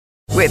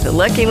With the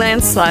Lucky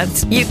Land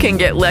Slots, you can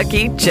get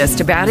lucky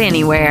just about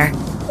anywhere.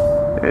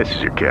 This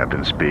is your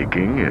captain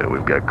speaking.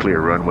 We've got clear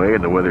runway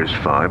and the weather's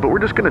fine, but we're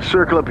just going to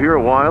circle up here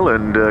a while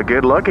and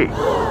get lucky.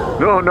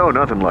 No,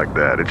 nothing like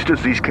that. It's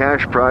just these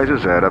cash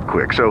prizes add up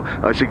quick. So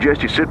I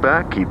suggest you sit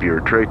back, keep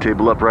your tray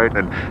table upright,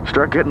 and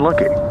start getting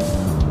lucky.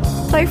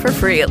 Play for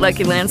free at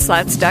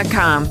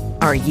LuckyLandSlots.com.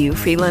 Are you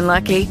feeling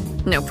lucky?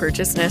 No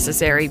purchase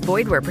necessary.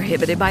 Void where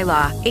prohibited by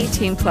law.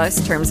 18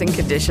 plus terms and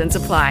conditions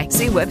apply.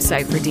 See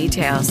website for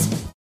details.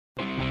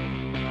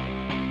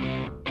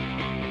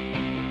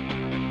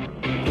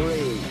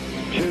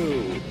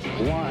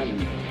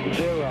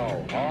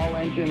 0. All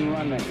engine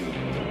running.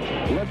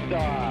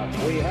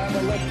 Liftoff. We have a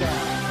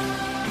liftoff.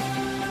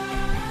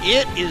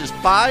 It is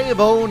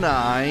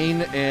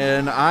 5:09,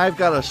 and I've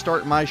got to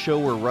start my show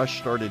where Rush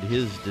started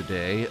his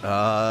today,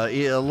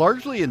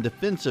 largely in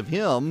defense of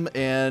him,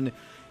 and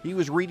he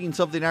was reading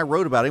something I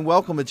wrote about him.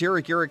 Welcome, it's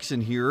Erick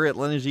Erickson here at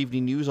Leonard's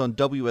Evening News on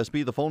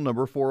WSB. The phone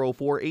number,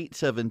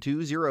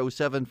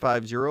 404-872-0750,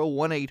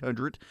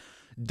 1-800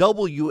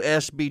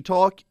 WSB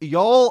Talk.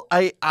 Y'all,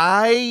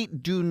 I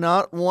do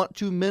not want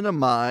to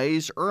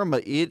minimize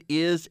Irma. It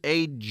is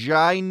a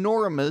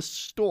ginormous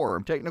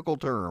storm. Technical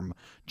term,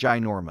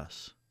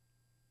 ginormous.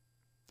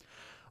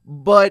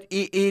 But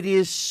it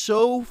is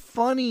so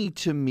funny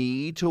to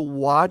me to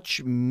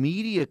watch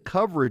media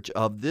coverage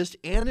of this.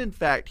 And in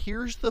fact,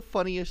 here's the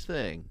funniest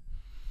thing.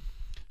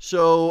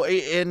 So,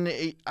 and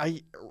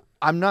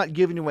I'm not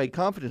giving away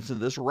confidence in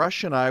this.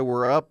 Rush and I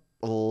were up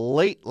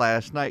late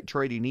last night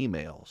trading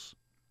emails.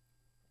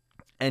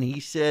 And he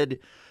said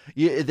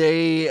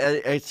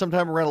they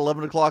sometime around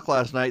 11 o'clock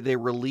last night, they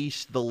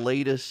released the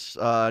latest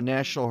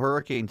National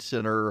Hurricane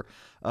Center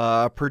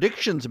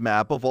predictions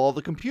map of all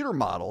the computer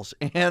models.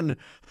 And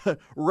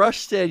Rush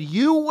said,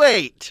 you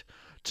wait.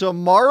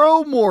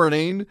 Tomorrow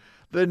morning,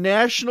 the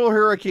National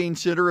Hurricane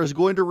Center is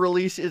going to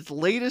release its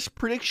latest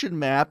prediction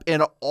map,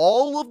 and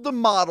all of the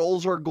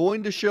models are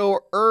going to show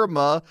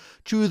Irma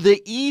to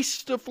the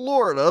east of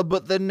Florida,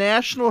 but the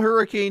National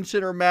Hurricane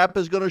Center map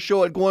is going to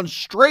show it going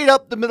straight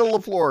up the middle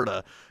of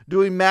Florida,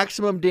 doing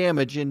maximum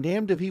damage. And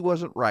damned if he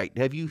wasn't right.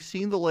 Have you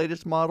seen the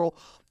latest model?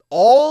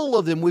 All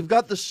of them. We've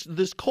got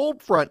this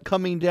cold front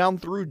coming down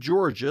through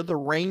Georgia, the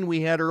rain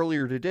we had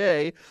earlier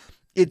today.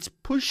 It's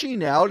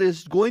pushing out,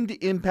 is going to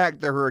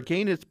impact the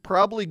hurricane. It's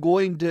probably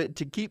going to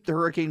keep the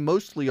hurricane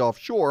mostly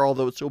offshore,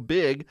 although it's so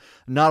big,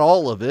 not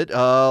all of it.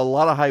 A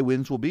lot of high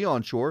winds will be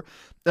onshore.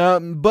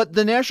 But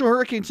the National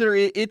Hurricane Center,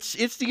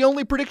 it's the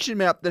only prediction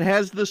map that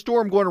has the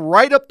storm going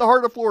right up the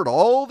heart of Florida.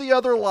 All the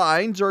other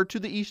lines are to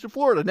the east of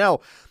Florida. Now,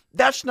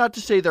 that's not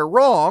to say they're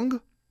wrong,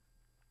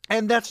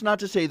 and that's not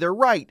to say they're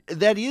right.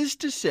 That is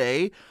to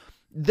say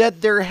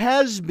that there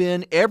has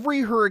been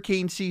every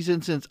hurricane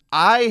season since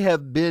I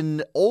have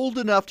been old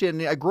enough to,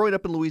 and growing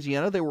up in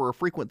Louisiana, they were a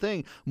frequent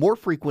thing, more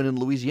frequent in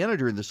Louisiana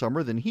during the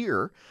summer than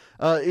here.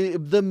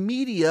 The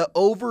media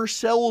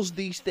oversells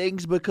these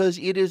things because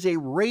it is a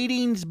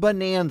ratings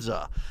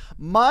bonanza.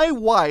 My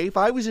wife,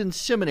 I was in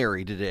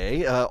seminary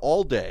today,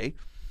 all day,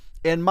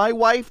 and my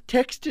wife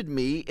texted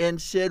me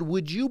and said,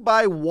 would you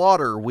buy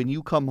water when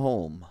you come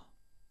home?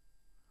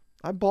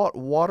 I bought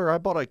water. I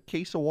bought a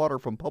case of water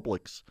from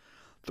Publix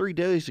 3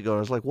 days ago. I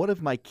was like, what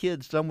if my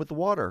kid's done with the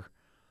water?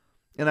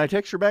 And I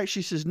text her back.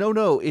 She says,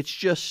 no, it's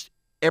just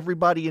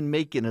everybody in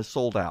Macon is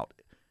sold out.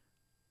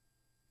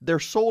 They're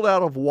sold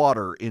out of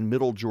water in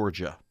middle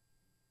Georgia,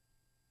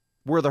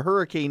 where the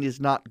hurricane is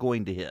not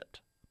going to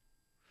hit.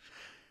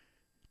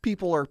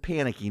 People are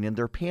panicking, and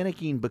they're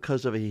panicking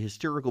because of a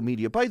hysterical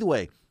media. By the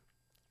way,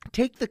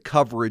 take the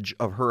coverage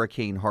of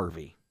Hurricane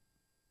Harvey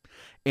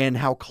and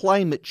how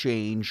climate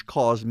change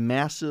caused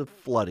massive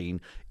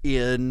flooding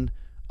in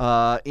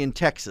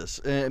Texas,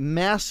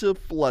 massive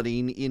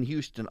flooding in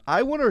Houston.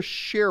 I want to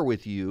share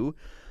with you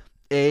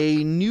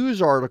a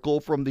news article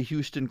from the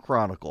Houston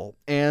Chronicle.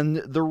 And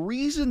the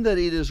reason that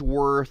it is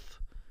worth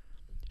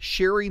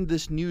sharing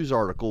this news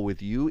article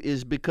with you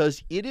is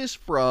because it is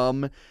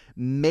from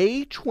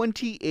May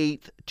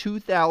 28th,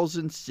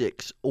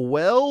 2006,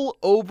 well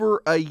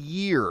over a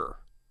year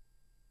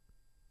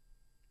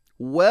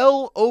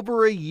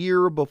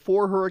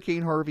before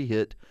Hurricane Harvey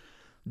hit.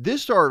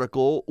 This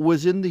article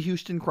was in the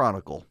Houston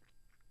Chronicle.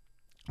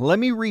 Let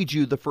me read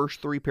you the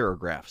first 3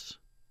 paragraphs.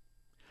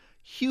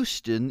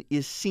 Houston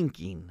is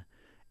sinking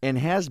and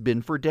has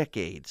been for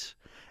decades,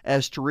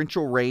 as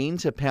torrential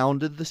rains have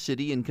pounded the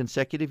city in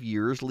consecutive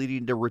years,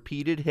 leading to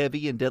repeated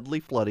heavy and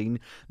deadly flooding.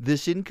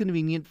 This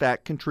inconvenient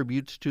fact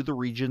contributes to the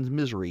region's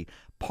misery.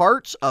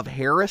 Parts of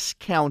Harris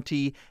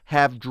County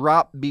have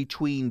dropped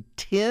between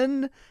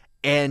 10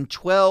 and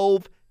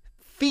 12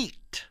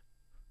 feet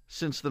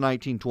since the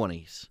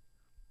 1920s.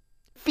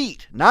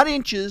 Feet, not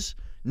inches,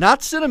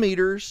 not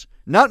centimeters,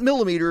 not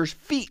millimeters,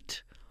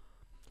 feet.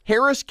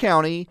 Harris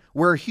County,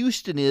 where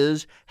Houston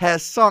is,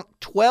 has sunk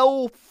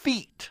 12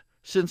 feet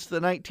since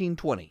the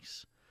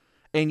 1920s.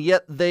 And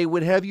yet they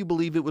would have you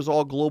believe it was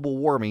all global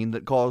warming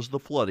that caused the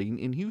flooding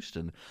in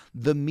Houston.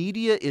 The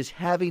media is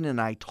having an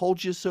I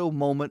told you so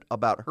moment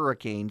about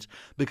hurricanes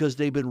because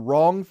they've been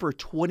wrong for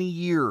 20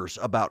 years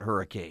about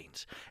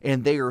hurricanes.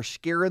 And they are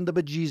scaring the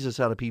bejesus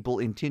out of people,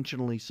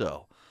 intentionally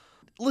so.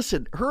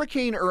 Listen,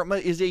 Hurricane Irma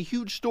is a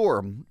huge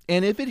storm,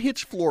 and if it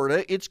hits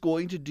Florida, it's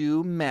going to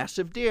do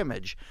massive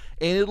damage.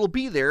 And it'll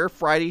be there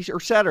Friday or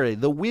Saturday.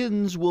 The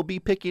winds will be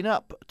picking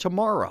up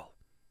tomorrow.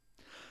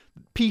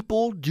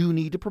 People do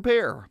need to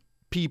prepare.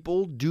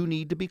 People do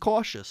need to be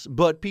cautious,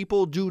 but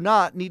people do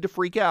not need to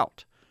freak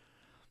out.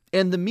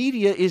 And the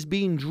media is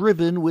being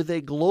driven with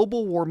a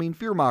global warming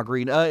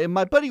fear-mongering. And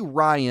my buddy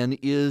Ryan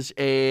is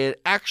an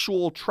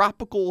actual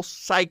tropical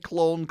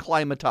cyclone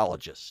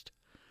climatologist.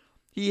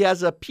 He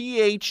has a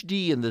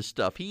PhD in this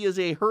stuff. He is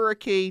a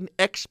hurricane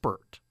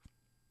expert.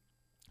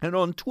 And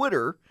on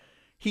Twitter,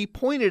 he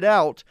pointed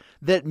out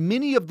that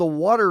many of the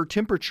water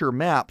temperature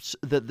maps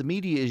that the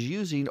media is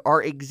using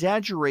are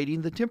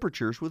exaggerating the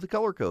temperatures with the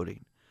color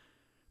coding.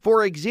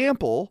 For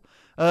example,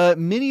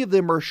 many of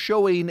them are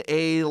showing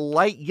a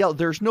light yellow.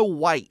 There's no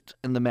white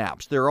in the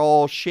maps. They're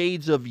all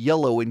shades of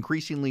yellow,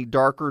 increasingly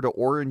darker to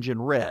orange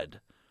and red.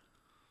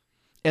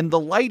 And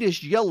the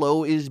lightest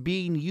yellow is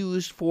being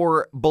used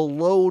for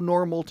below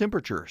normal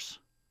temperatures,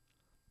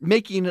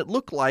 making it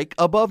look like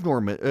above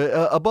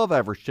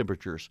average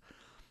temperatures.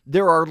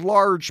 There are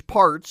large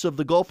parts of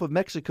the Gulf of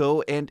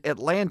Mexico and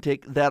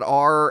Atlantic that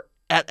are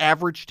at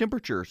average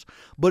temperatures.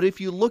 But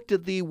if you looked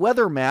at the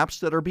weather maps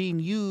that are being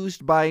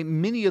used by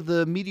many of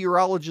the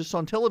meteorologists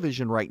on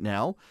television right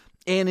now,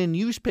 and in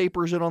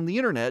newspapers and on the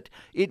internet,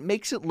 it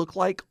makes it look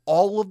like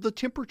all of the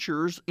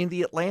temperatures in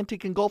the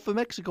Atlantic and Gulf of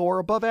Mexico are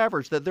above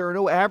average, that there are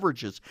no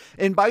averages.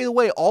 And by the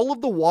way, all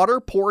of the water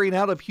pouring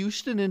out of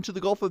Houston into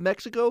the Gulf of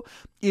Mexico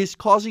is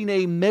causing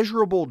a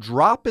measurable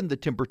drop in the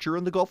temperature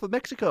in the Gulf of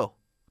Mexico.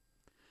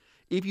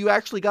 If you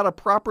actually got a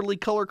properly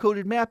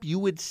color-coded map, you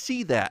would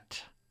see that.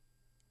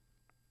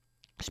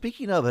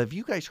 Speaking of, have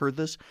you guys heard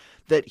this?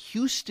 That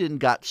Houston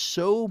got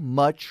so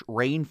much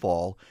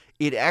rainfall,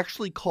 it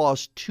actually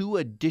caused 2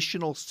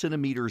 additional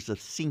centimeters of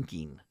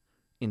sinking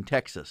in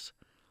Texas.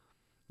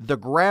 The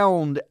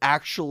ground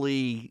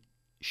actually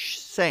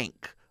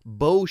sank,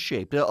 bowl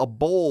shape,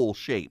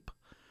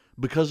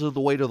 because of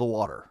the weight of the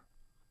water.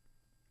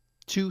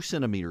 2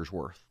 centimeters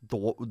worth,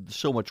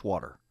 so much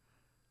water.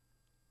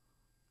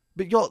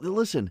 But y'all,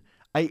 listen,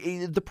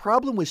 the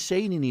problem with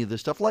saying any of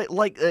this stuff,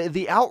 like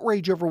the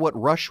outrage over what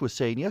Rush was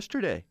saying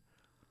yesterday.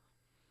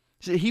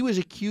 So he was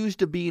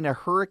accused of being a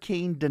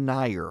hurricane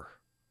denier,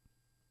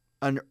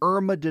 an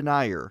Irma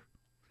denier.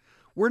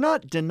 We're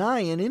not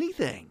denying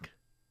anything.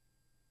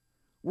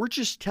 We're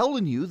just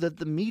telling you that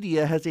the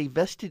media has a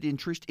vested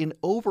interest in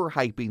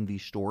overhyping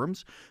these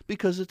storms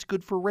because it's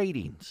good for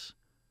ratings.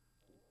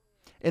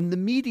 And the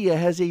media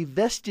has a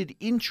vested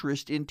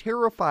interest in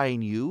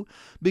terrifying you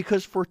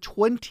because for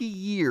 20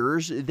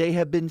 years they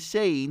have been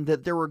saying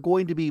that there are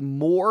going to be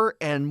more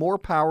and more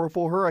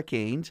powerful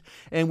hurricanes.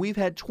 And we've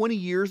had 20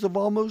 years of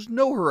almost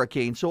no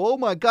hurricanes. So, oh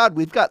my God,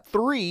 we've got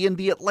 3 in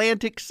the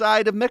Atlantic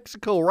side of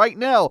Mexico right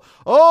now.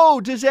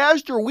 Oh,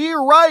 disaster.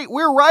 We're right.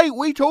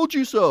 We told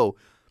you so.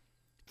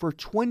 For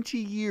 20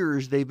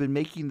 years they've been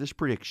making this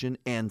prediction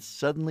and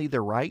suddenly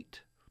they're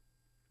right?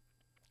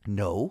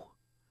 No.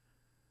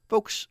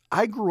 Folks,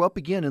 I grew up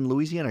again in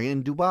Louisiana,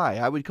 in Dubai.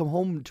 I would come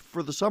home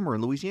for the summer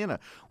in Louisiana.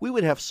 We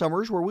would have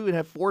summers where we would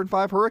have 4 and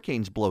 5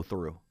 hurricanes blow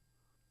through.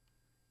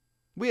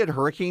 We had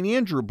Hurricane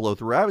Andrew blow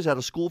through. I was out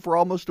of school for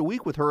almost a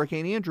week with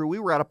Hurricane Andrew. We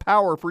were out of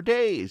power for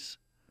days.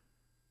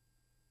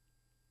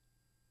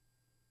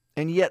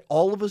 And yet,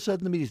 all of a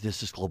sudden, the media,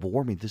 this is global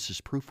warming. This is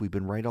proof we've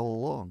been right all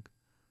along.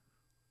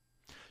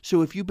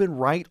 So if you've been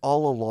right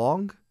all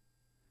along,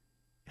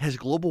 has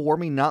global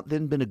warming not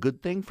then been a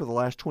good thing for the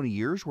last 20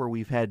 years where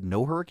we've had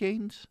no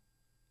hurricanes?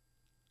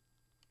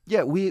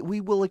 Yeah, we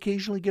will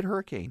occasionally get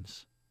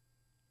hurricanes.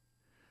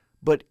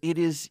 But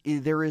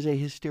there is a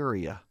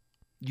hysteria.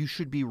 You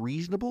should be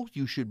reasonable.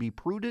 You should be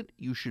prudent.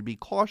 You should be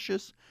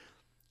cautious.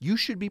 You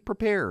should be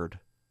prepared.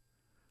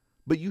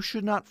 But you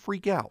should not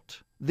freak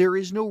out. There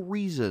is no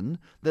reason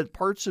that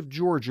parts of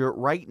Georgia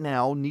right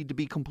now need to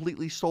be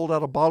completely sold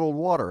out of bottled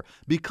water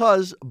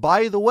because,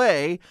 by the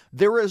way,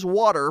 there is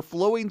water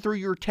flowing through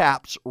your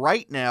taps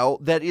right now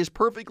that is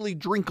perfectly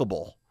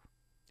drinkable,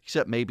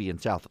 except maybe in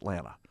South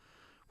Atlanta,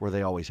 where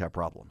they always have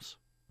problems.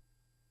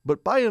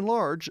 But by and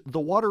large,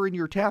 the water in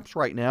your taps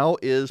right now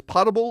is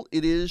potable.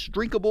 It is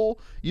drinkable.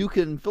 You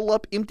can fill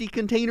up empty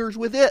containers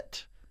with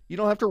it. You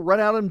don't have to run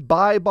out and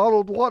buy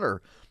bottled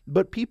water.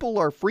 But people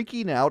are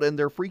freaking out, and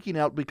they're freaking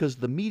out because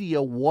the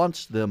media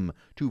wants them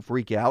to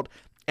freak out,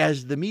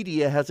 as the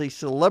media has a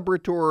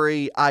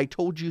celebratory I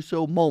told you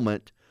so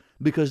moment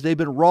because they've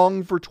been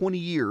wrong for 20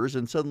 years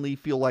and suddenly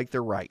feel like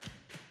they're right.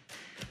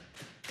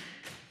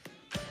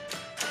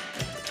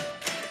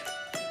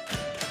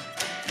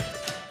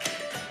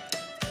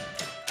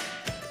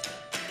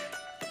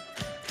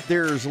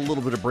 There's a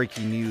little bit of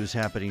breaking news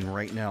happening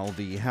right now.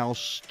 The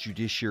House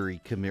Judiciary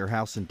Committee, or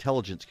House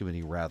Intelligence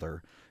Committee,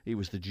 rather. It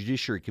was the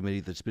Judiciary Committee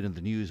that's been in the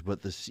news,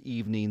 but this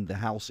evening the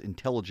House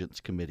Intelligence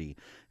Committee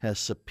has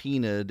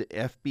subpoenaed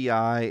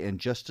FBI and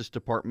Justice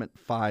Department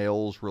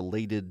files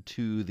related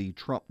to the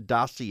Trump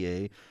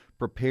dossier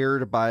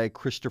prepared by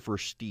Christopher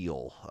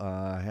Steele,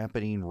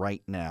 happening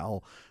right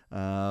now.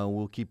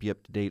 We'll keep you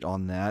up to date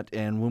on that.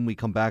 And when we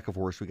come back, of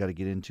course, we got to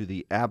get into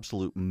the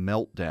absolute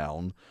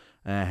meltdown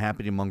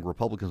happening among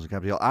Republicans on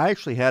Capitol Hill. I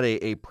actually had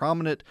a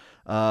prominent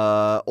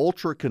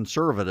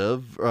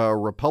ultra-conservative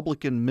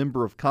Republican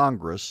member of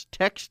Congress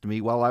text me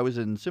while I was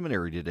in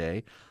seminary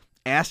today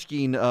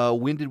asking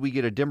when did we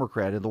get a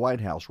Democrat in the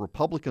White House.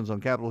 Republicans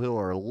on Capitol Hill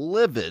are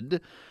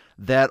livid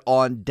that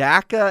on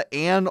DACA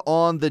and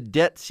on the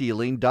debt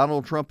ceiling,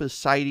 Donald Trump is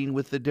siding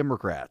with the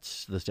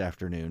Democrats this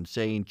afternoon,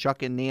 saying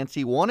Chuck and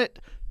Nancy want it.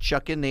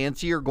 Chuck and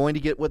Nancy are going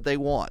to get what they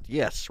want.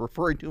 Yes,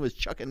 referring to him as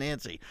Chuck and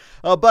Nancy.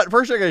 But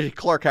first,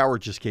 Clark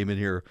Howard just came in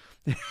here.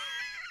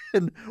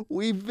 And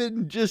we've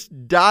been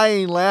just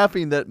dying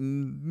laughing that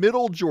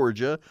Middle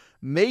Georgia,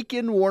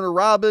 Macon, Warner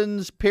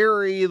Robins,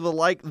 Perry, the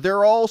like,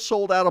 they're all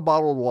sold out of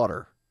bottled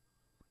water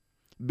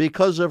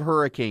because of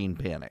hurricane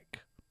panic.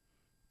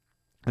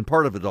 And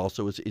part of it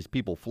also is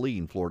people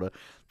fleeing Florida.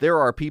 There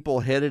are people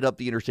headed up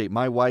the interstate.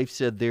 My wife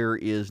said there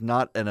is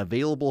not an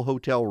available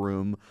hotel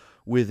room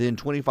within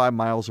 25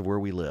 miles of where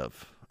we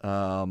live.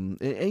 And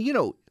you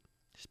know,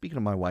 speaking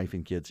of my wife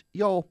and kids,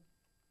 y'all,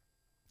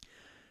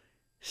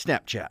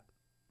 Snapchat.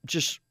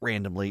 Just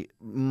randomly,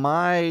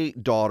 my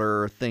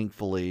daughter,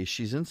 thankfully,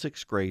 she's in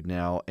 6th grade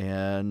now,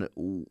 and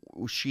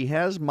she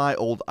has my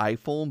old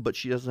iPhone, but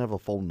she doesn't have a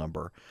phone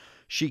number.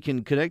 She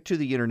can connect to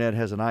the internet,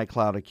 has an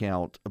iCloud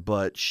account,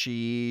 but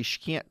she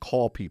can't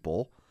call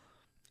people,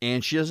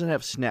 and she doesn't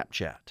have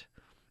Snapchat.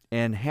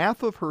 And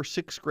half of her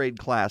 6th grade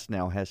class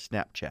now has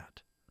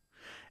Snapchat.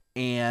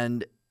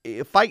 And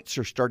fights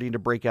are starting to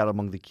break out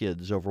among the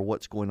kids over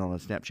what's going on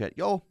Snapchat.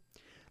 Y'all,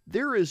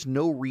 there is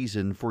no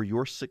reason for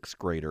your 6th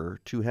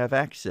grader to have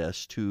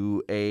access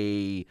to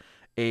an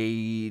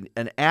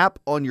app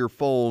on your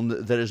phone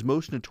that is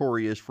most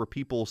notorious for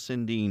people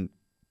sending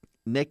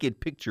naked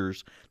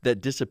pictures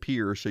that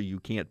disappear so you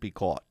can't be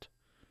caught.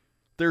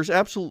 There's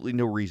absolutely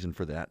no reason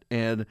for that.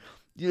 And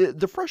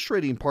the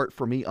frustrating part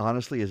for me,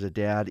 honestly, as a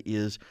dad,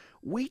 is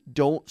we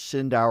don't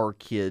send our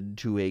kid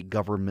to a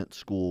government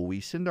school. We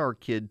send our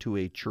kid to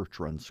a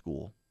church-run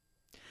school.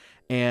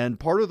 And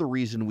part of the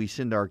reason we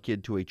send our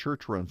kid to a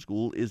church-run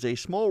school is a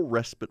small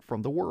respite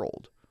from the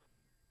world.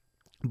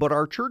 But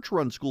our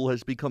church-run school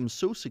has become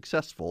so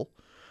successful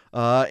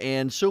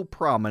and so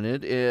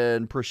prominent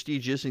and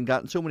prestigious and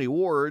gotten so many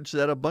awards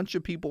that a bunch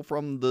of people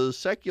from the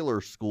secular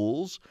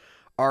schools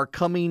are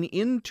coming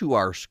into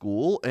our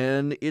school,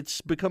 and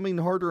it's becoming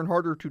harder and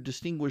harder to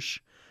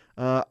distinguish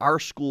our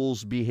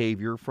school's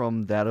behavior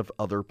from that of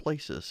other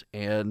places.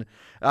 And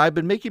I've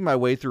been making my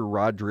way through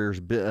Rod Dreher's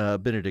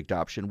Benedict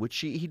option, which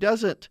he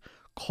doesn't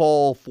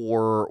call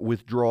for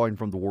withdrawing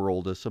from the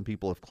world, as some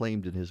people have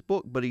claimed in his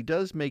book, but he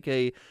does make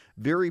a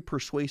very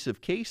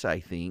persuasive case, I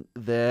think,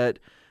 that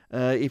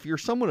if you're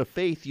someone of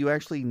faith, you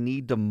actually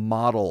need to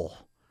model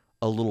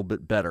a little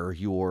bit better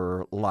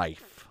your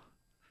life.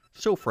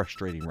 So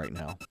frustrating right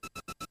now.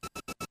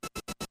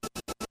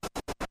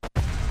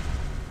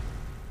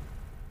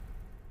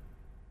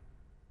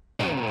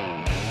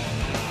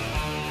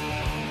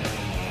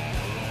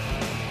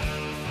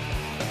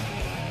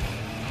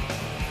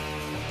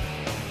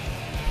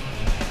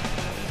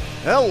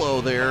 Hello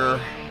there.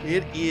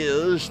 It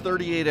is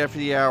 38 after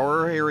the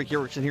hour. Erick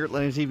Erickson here at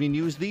Atlanta's Evening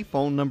News. The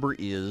phone number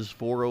is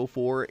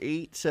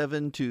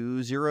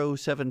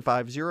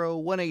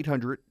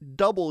 404-872-0750,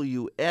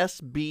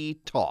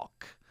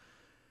 1-800-WSB-TALK.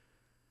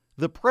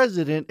 The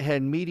president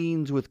had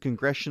meetings with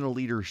congressional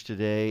leaders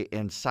today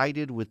and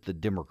sided with the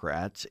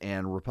Democrats,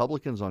 and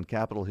Republicans on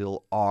Capitol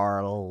Hill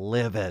are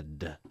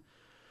livid.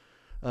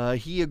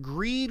 He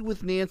agreed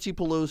with Nancy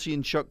Pelosi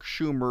and Chuck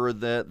Schumer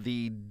that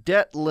the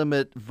debt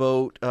limit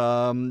vote,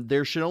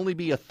 there should only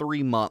be a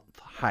 3-month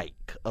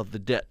hike of the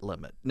debt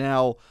limit.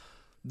 Now,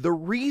 the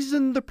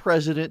reason the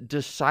president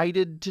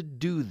decided to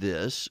do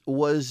this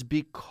was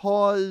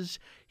because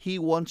he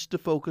wants to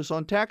focus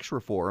on tax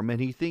reform,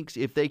 and he thinks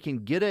if they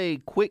can get a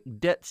quick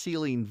debt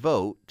ceiling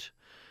vote,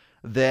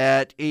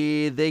 that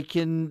they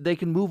can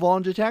move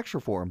on to tax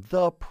reform.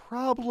 The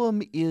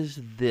problem is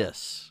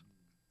this.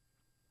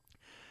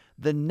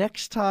 The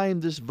next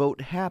time this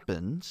vote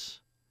happens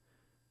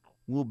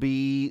will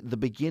be the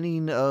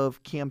beginning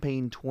of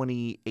campaign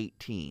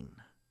 2018.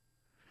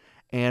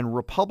 And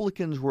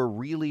Republicans were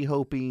really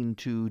hoping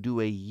to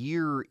do a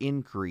year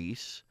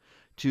increase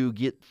to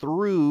get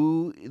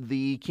through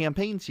the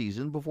campaign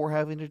season before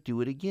having to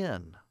do it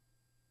again.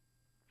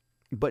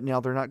 But now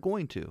they're not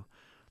going to.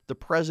 The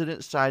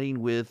president siding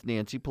with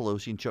Nancy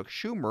Pelosi and Chuck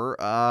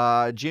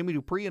Schumer, Jamie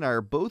Dupree and I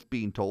are both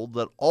being told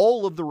that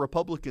all of the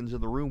Republicans in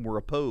the room were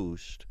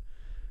opposed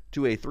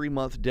to a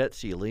 3-month debt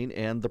ceiling,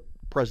 and the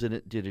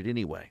president did it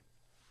anyway.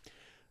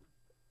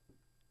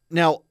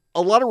 Now,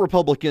 a lot of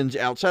Republicans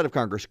outside of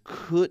Congress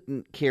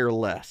couldn't care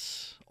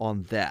less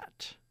on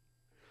that.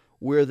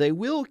 Where they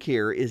will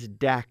care is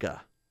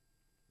DACA.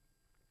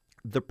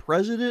 The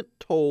president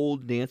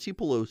told Nancy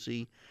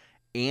Pelosi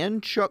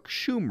and Chuck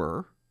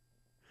Schumer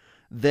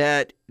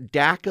that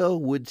DACA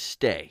would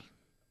stay.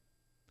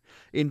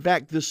 In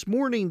fact, this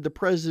morning, the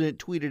president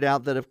tweeted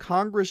out that if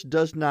Congress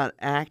does not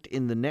act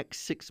in the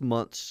next 6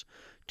 months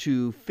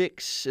to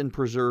fix and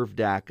preserve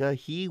DACA,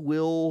 he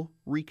will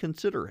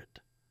reconsider it.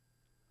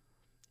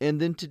 And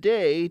then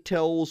today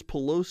tells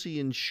Pelosi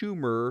and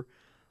Schumer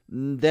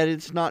that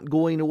it's not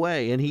going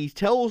away. And he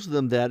tells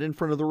them that in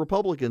front of the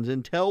Republicans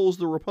and tells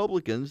the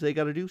Republicans they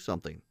got to do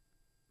something.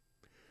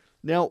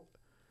 Now,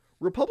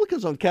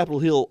 Republicans on Capitol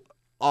Hill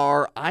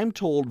are, I'm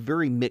told,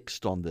 very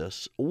mixed on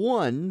this.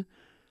 One,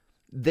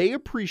 they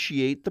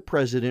appreciate the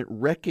president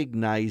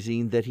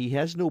recognizing that he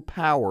has no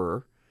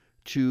power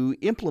to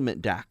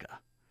implement DACA.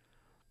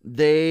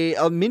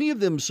 Many of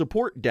them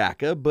support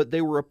DACA, but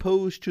they were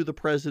opposed to the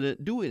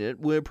president doing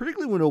it,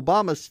 particularly when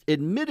Obama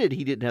admitted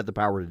he didn't have the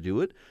power to do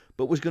it,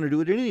 but was going to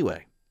do it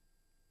anyway.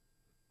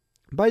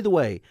 By the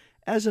way,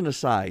 as an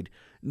aside,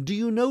 do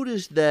you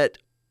notice that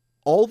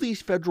all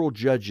these federal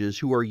judges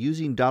who are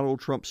using Donald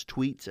Trump's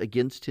tweets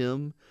against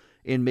him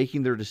in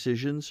making their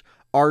decisions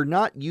are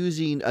not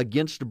using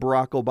against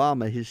Barack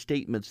Obama his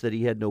statements that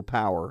he had no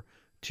power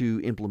to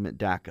implement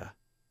DACA?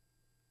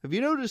 Have you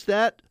noticed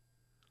that?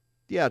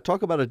 Yeah,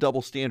 talk about a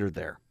double standard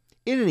there.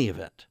 In any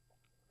event,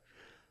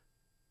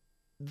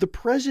 the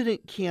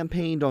president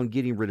campaigned on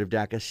getting rid of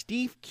DACA.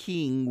 Steve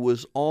King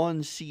was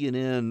on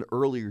CNN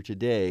earlier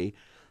today,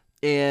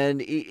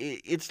 and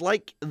it's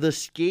like the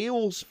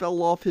scales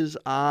fell off his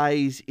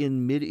eyes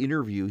in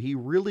mid-interview. He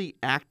really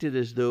acted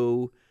as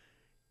though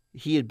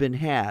he had been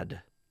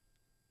had,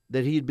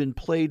 that he had been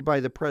played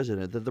by the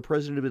president, that the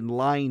president had been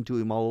lying to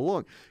him all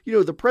along. You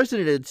know, the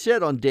president had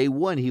said on day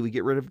one he would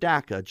get rid of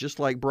DACA, just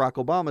like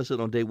Barack Obama said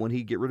on day one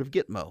he'd get rid of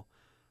Gitmo.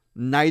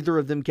 Neither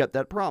of them kept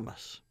that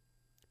promise.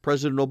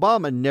 President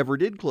Obama never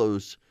did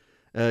close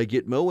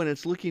Gitmo, and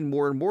it's looking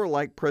more and more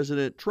like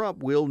President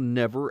Trump will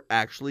never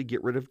actually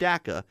get rid of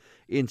DACA.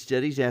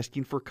 Instead, he's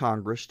asking for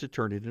Congress to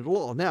turn it into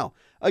law. Now,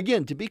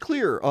 again, to be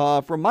clear,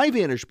 from my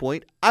vantage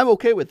point, I'm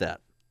okay with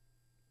that.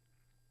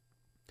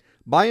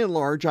 By and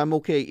large, I'm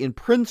okay in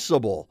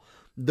principle.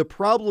 The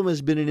problem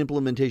has been in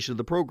implementation of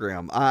the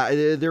program.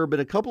 There have been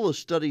a couple of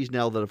studies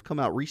now that have come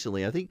out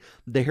recently. I think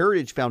the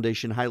Heritage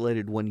Foundation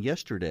highlighted one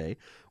yesterday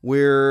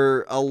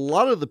where a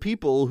lot of the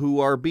people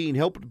who are being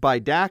helped by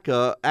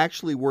DACA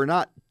actually were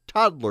not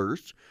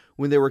toddlers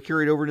when they were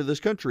carried over into this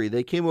country.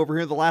 They came over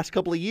here the last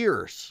couple of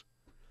years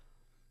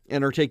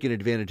and are taking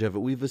advantage of it.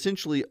 We've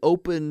essentially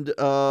opened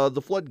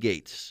the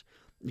floodgates,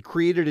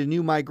 created a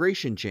new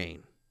migration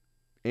chain.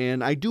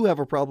 And I do have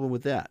a problem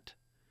with that.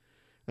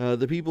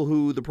 The people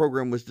who the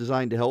program was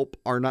designed to help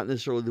are not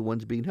necessarily the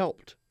ones being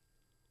helped.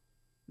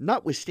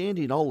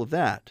 Notwithstanding all of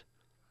that,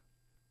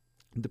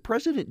 the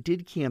president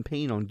did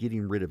campaign on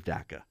getting rid of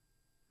DACA.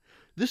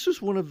 This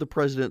was one of the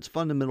president's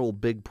fundamental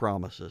big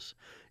promises.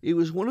 It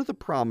was one of the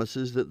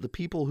promises that the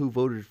people who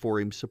voted for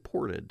him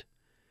supported.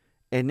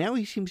 And now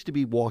he seems to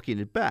be walking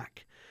it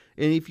back.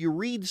 And if you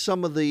read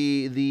some of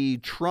the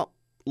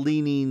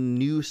Trump-leaning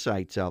news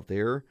sites out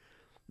there,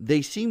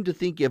 they seem to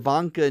think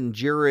Ivanka and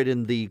Jared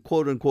and the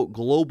quote-unquote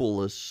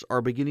globalists are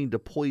beginning to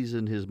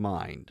poison his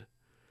mind.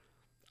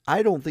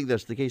 I don't think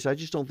that's the case. I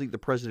just don't think the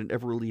president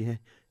ever really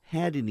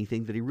had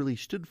anything that he really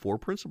stood for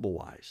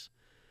principle-wise.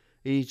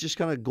 He's just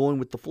kind of going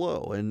with the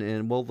flow,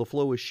 and well, the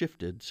flow has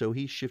shifted, so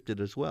he's shifted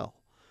as well.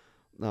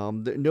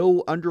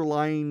 No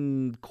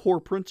underlying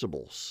core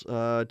principles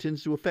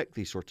tends to affect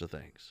these sorts of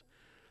things.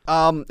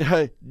 John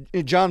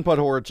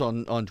Podhoretz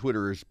on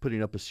Twitter is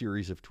putting up a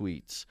series of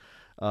tweets.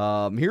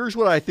 Here's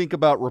what I think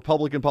about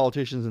Republican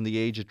politicians in the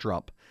age of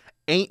Trump.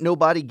 Ain't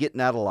nobody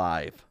getting out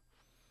alive.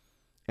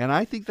 And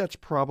I think that's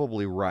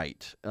probably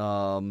right.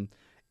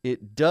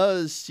 It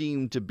does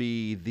seem to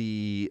be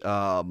the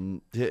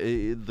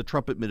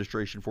Trump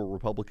administration for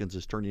Republicans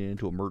is turning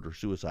into a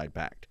murder-suicide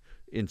pact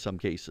in some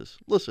cases.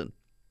 Listen,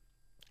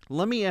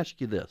 let me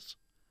ask you this.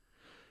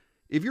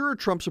 If you're a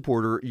Trump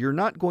supporter, you're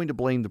not going to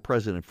blame the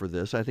president for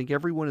this. I think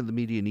everyone in the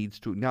media needs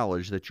to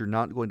acknowledge that you're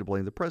not going to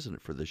blame the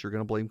president for this. You're going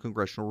to blame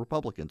congressional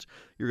Republicans.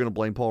 You're going to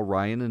blame Paul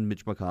Ryan and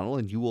Mitch McConnell,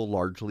 and you will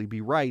largely be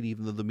right,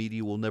 even though the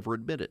media will never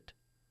admit it.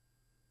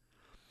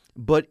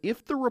 But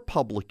if the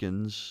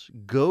Republicans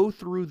go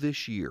through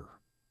this year,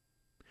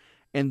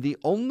 and the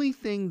only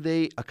thing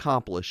they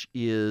accomplish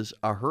is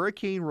a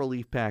hurricane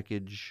relief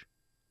package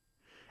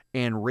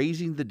and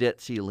raising the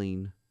debt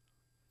ceiling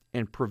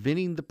and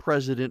preventing the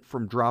president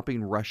from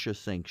dropping Russia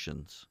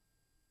sanctions,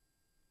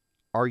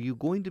 are you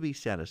going to be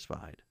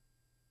satisfied?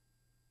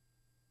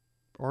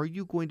 Are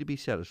you going to be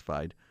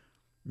satisfied?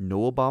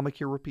 No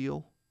Obamacare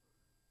repeal,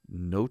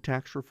 no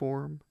tax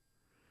reform,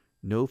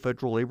 no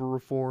federal labor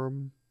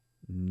reform,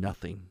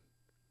 nothing.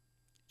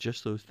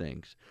 Just those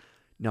things.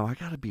 Now, I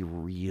got to be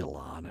real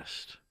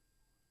honest.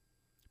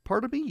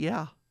 Part of me,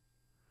 yeah.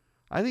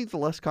 I think the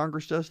less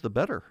Congress does, the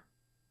better.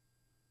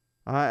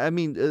 I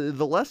mean,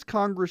 the less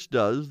Congress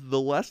does, the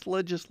less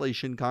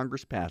legislation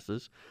Congress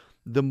passes,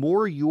 the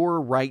more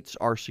your rights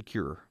are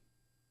secure,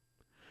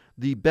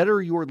 the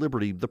better your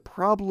liberty. The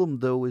problem,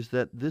 though, is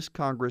that this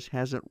Congress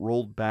hasn't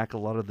rolled back a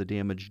lot of the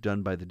damage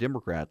done by the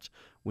Democrats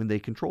when they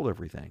controlled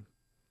everything.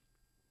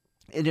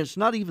 And it's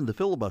not even the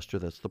filibuster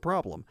that's the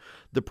problem.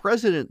 The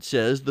president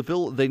says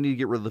they need to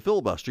get rid of the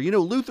filibuster.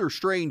 Luther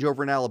Strange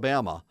over in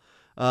Alabama,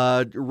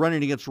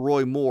 running against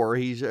Roy Moore.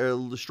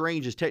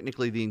 Strange is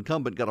technically the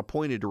incumbent, got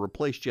appointed to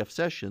replace Jeff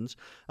Sessions.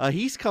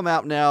 He's come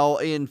out now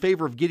in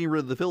favor of getting rid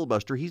of the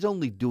filibuster. He's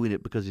only doing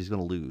it because he's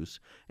going to lose,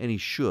 and he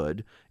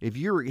should. If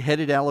you're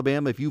headed to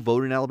Alabama, if you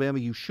vote in Alabama,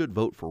 you should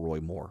vote for Roy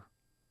Moore.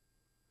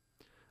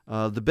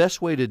 The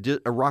best way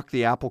to rock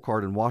the apple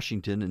cart in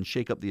Washington and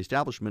shake up the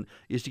establishment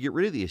is to get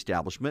rid of the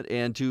establishment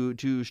and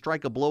to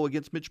strike a blow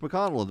against Mitch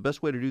McConnell. And the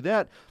best way to do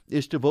that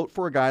is to vote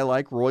for a guy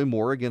like Roy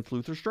Moore against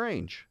Luther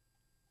Strange.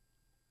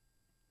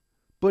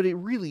 But it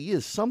really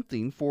is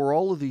something for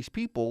all of these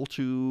people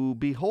to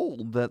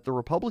behold that the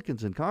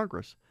Republicans in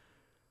Congress,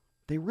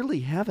 they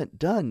really haven't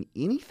done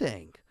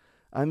anything.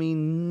 I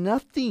mean,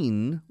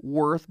 nothing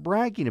worth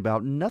bragging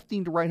about,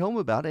 nothing to write home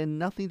about, and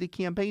nothing to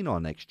campaign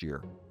on next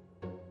year.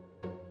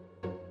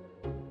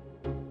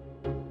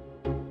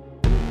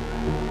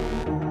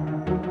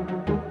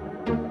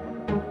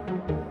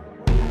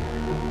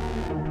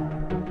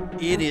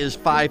 It is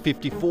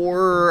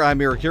 5:54.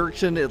 I'm Erick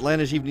Erickson,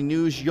 Atlanta's Evening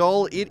News.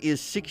 Y'all, it is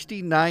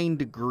 69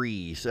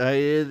 degrees.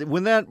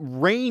 When that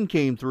rain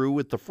came through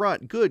with the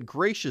front, good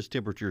gracious,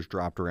 temperatures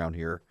dropped around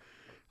here.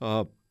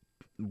 It's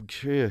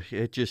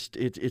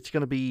going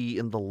to be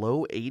in the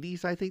low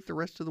 80s, I think, the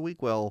rest of the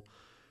week. Well,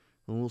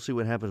 we'll see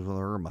what happens with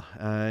Irma.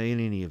 In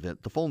any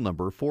event, the phone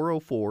number,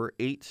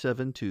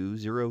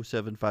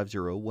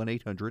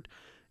 404-872-0750,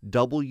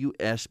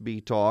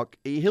 1-800-WSB-TALK.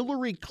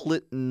 Hillary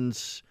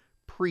Clinton's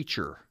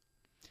preacher,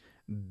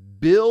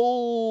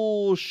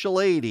 Bill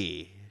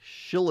Shillady,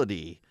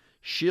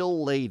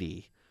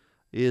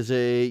 is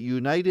a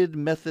United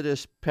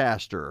Methodist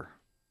pastor.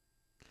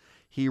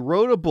 He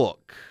wrote a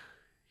book.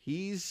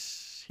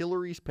 He's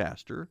Hillary's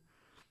pastor.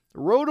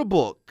 Wrote a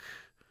book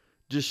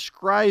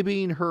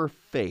describing her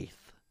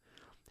faith.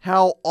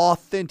 How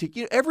authentic.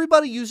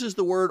 Everybody uses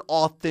the word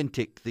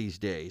authentic these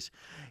days.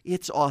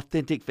 It's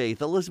authentic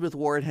faith. Elizabeth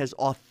Warren has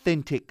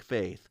authentic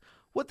faith.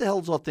 What the hell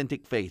does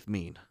authentic faith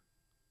mean?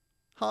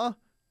 Huh?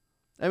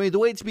 I mean, the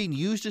way it's being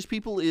used as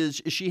people is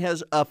she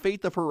has a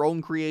faith of her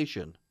own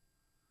creation.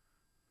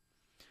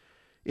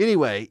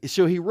 Anyway,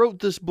 so he wrote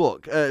this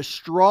book,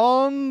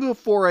 Strong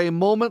for a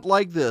Moment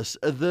Like This,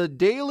 The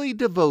Daily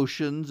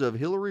Devotions of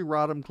Hillary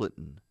Rodham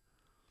Clinton.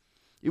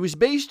 It was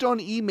based on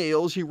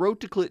emails he wrote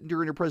to Clinton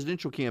during her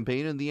presidential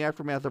campaign in the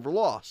aftermath of her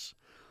loss.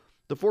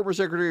 The former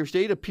Secretary of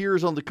State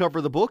appears on the cover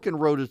of the book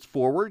and wrote its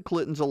foreword.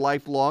 Clinton's a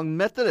lifelong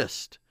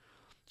Methodist.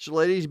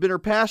 Shillady's been her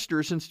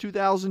pastor since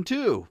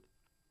 2002.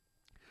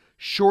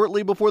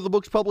 Shortly before the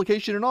book's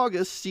publication in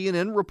August,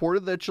 CNN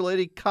reported that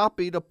Shillady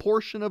copied a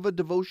portion of a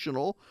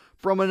devotional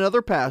from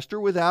another pastor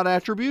without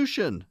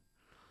attribution.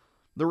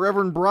 The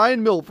Reverend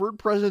Brian Milford,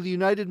 president of the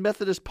United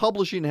Methodist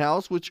Publishing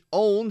House, which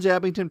owns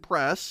Abington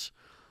Press,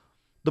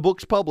 the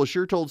book's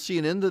publisher, told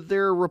CNN that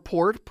their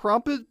report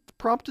prompted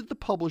the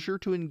publisher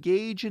to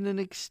engage in an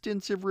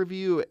extensive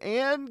review.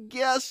 And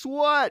guess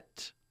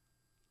what?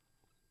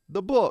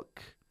 The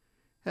book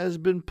has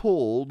been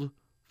pulled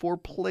for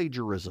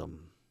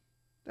plagiarism.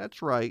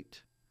 That's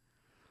right.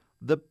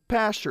 The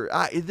pastor,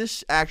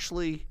 this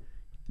actually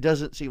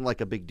doesn't seem like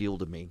a big deal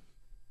to me.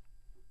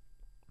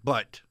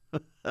 But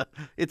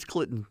it's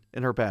Clinton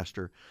and her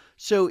pastor.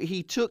 So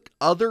he took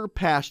other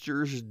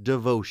pastors'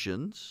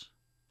 devotions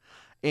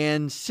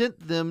and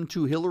sent them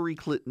to Hillary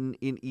Clinton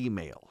in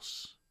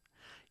emails.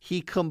 He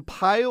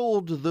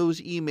compiled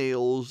those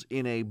emails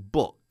in a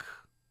book.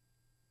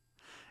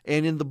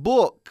 And in the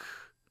book,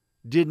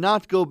 did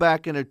not go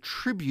back and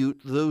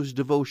attribute those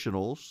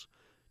devotionals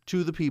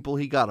to the people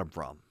he got them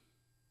from.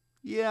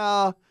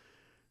 Yeah,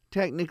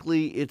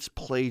 technically it's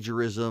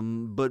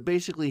plagiarism, but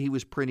basically he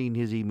was printing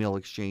his email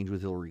exchange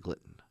with Hillary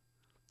Clinton.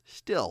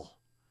 Still,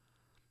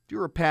 if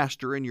you're a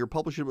pastor and you're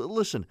publishing,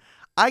 listen,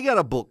 I got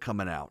a book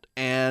coming out,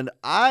 and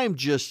I'm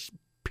just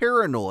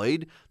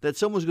paranoid that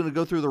someone's going to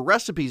go through the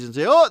recipes and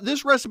say, oh,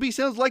 this recipe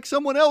sounds like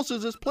someone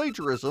else's. It's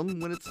plagiarism,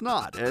 when it's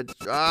not.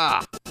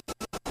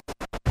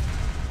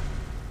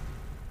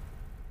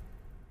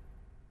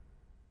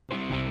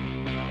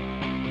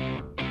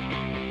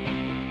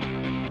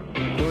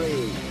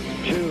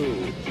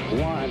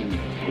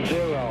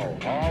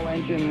 All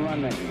engine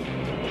running.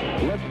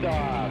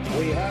 Liftoff.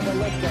 We have a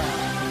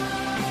liftoff.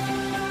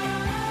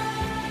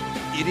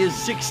 It is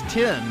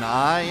 6:10.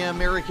 I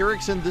am Erick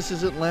Erickson. This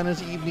is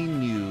Atlanta's Evening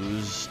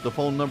News. The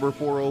phone number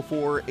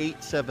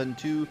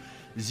 404-872-0750,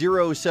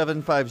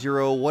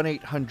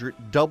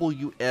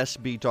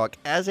 0750-1800-WSB-TALK.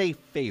 As a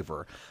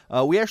favor,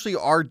 we actually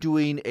are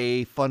doing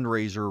a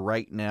fundraiser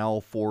right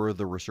now for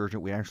the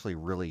Resurgent. We actually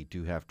really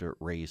do have to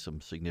raise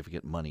some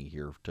significant money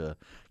here to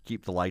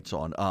keep the lights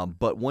on.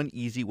 But one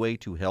easy way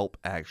to help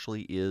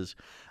actually is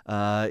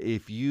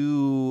if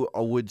you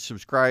would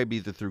subscribe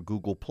either through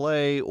Google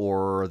Play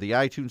or the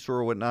iTunes Store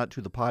or whatnot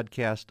to the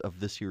podcast of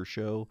this here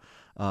show.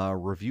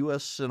 Review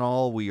us and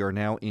all. We are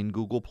now in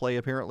Google Play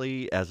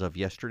apparently as of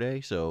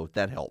yesterday, so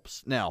that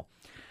helps. Now,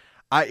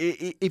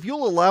 if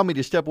you'll allow me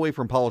to step away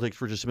from politics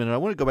for just a minute, I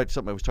want to go back to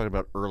something I was talking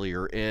about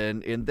earlier,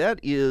 and that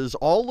is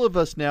all of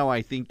us now,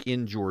 I think,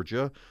 in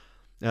Georgia.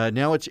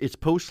 Now it's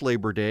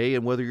post-Labor Day,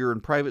 and whether you're in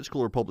private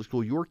school or public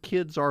school, your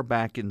kids are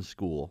back in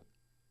school.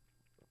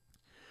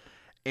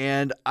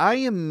 And I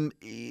am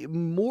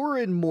more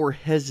and more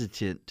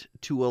hesitant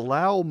to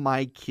allow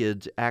my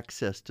kids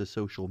access to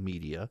social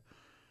media.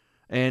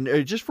 And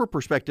just for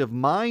perspective,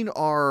 mine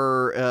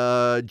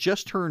are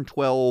just turned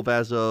 12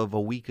 as of a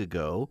week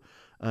ago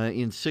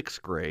in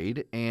 6th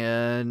grade,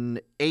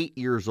 and 8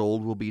 years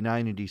old, will be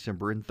 9 in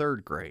December in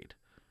 3rd grade.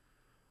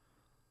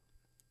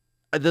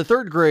 The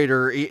 3rd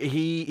grader,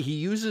 he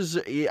uses,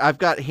 I've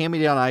got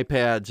hand-me-down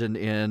iPads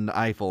and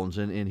iPhones,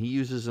 and he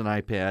uses an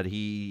iPad.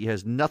 He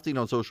has nothing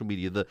on social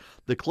media.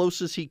 The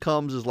closest he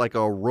comes is like a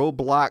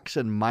Roblox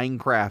and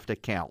Minecraft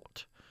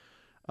account,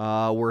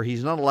 where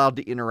he's not allowed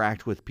to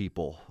interact with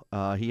people.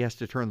 He has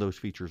to turn those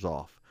features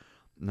off.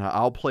 Now,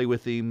 I'll play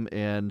with him,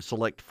 and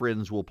select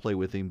friends will play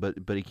with him,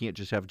 but he can't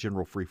just have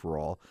general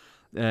free-for-all.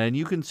 And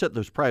you can set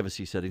those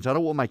privacy settings. I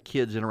don't want my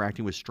kids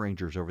interacting with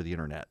strangers over the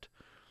internet.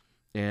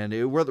 And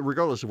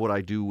regardless of what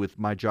I do with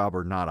my job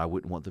or not, I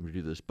wouldn't want them to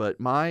do this. But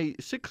my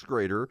 6th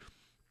grader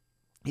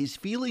is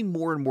feeling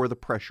more and more the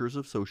pressures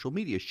of social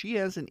media. She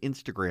has an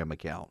Instagram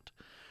account.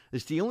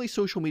 It's the only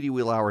social media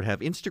we allow her to have.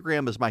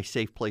 Instagram is my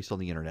safe place on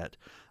the internet.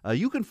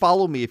 You can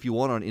follow me if you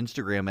want on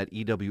Instagram at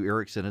EW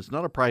Erickson. It's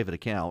not a private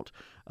account,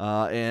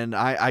 and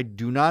I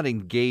do not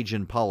engage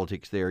in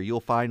politics there.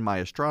 You'll find my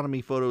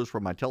astronomy photos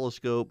from my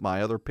telescope,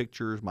 my other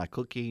pictures, my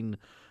cooking,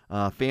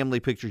 family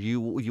pictures.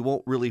 You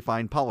won't really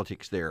find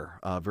politics there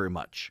very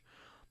much.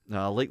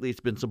 Lately,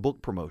 it's been some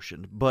book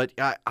promotion, but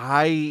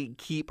I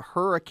keep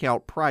her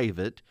account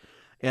private.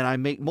 And I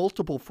make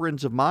multiple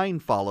friends of mine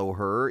follow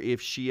her.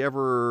 If she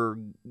ever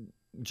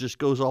just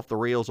goes off the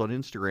rails on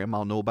Instagram,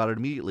 I'll know about it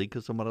immediately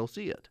because someone will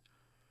see it.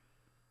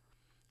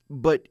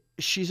 But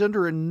she's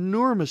under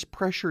enormous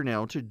pressure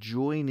now to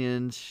join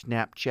in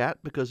Snapchat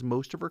because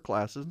most of her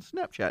class is in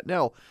Snapchat.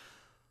 Now,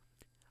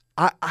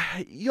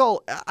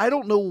 y'all, I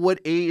don't know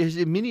what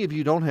age. Many of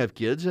you don't have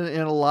kids, and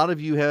a lot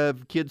of you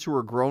have kids who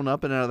are grown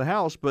up and out of the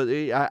house. But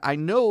I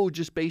know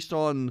just based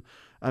on,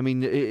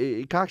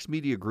 Cox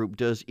Media Group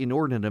does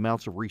inordinate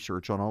amounts of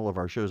research on all of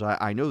our shows.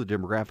 I know the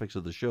demographics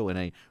of the show, and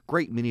a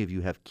great many of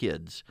you have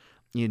kids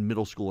in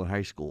middle school and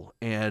high school.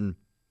 And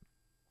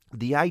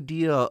the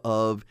idea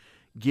of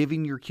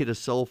giving your kid a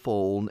cell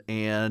phone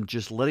and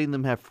just letting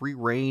them have free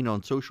reign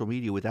on social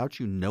media without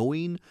you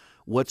knowing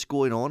what's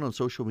going on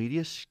social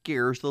media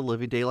scares the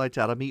living daylights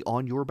out of me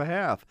on your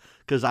behalf,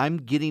 because I'm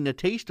getting a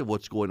taste of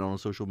what's going on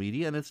social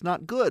media, and it's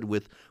not good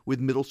with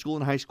middle school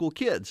and high school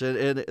kids.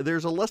 And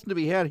there's a lesson to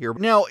be had here.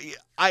 Now,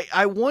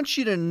 I want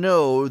you to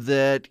know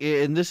that,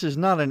 and this is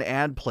not an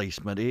ad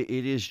placement,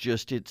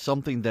 it's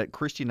something that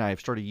Christy and I have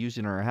started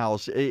using in our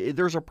house.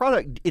 There's a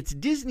product, it's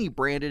Disney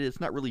branded,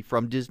 it's not really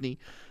from Disney,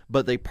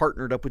 but they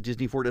partnered up with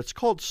Disney for it. It's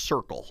called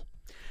Circle.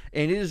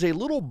 And it is a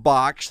little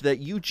box that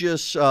you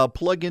just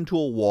plug into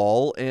a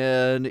wall,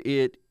 and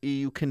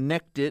you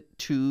connect it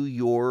to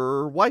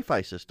your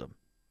Wi-Fi system.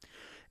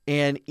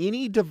 And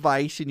any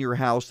device in your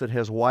house that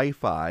has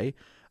Wi-Fi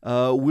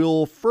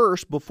will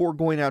first, before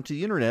going out to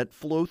the internet,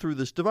 flow through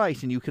this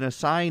device. And you can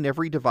assign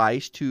every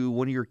device to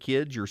one of your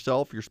kids,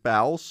 yourself, your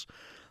spouse,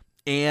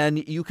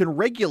 and you can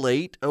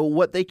regulate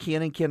what they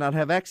can and cannot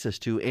have access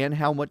to and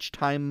how much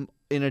time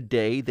in a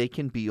day they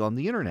can be on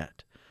the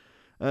internet.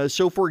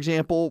 So, for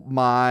example,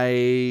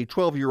 my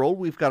 12-year-old,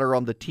 we've got her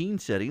on the teen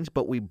settings,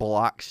 but we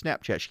block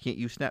Snapchat. She can't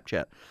use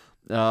Snapchat.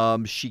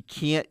 She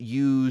can't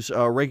use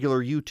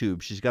regular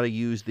YouTube. She's got to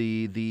use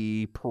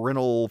the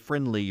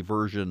parental-friendly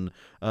version,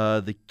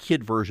 the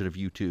kid version of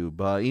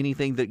YouTube.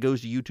 Anything that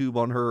goes to YouTube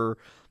on her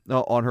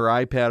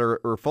iPad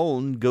or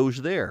phone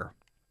goes there.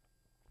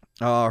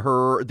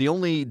 The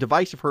only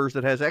device of hers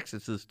that has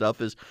access to this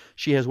stuff is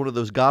she has one of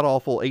those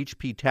god-awful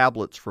HP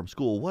tablets from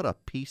school. What a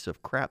piece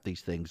of crap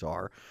these things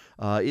are.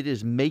 It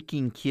is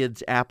making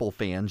kids Apple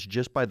fans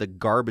just by the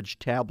garbage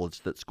tablets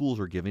that schools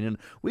are giving. And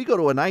we go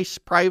to a nice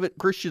private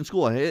Christian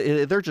school.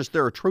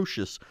 They're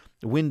atrocious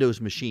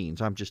Windows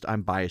machines.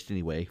 I'm biased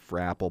anyway for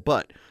Apple.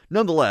 But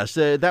nonetheless,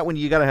 that one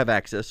you got to have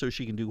access so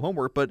she can do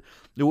homework. But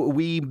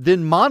we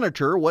then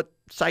monitor what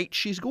site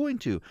she's going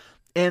to.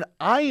 And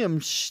I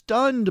am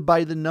stunned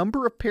by the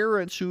number of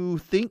parents who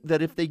think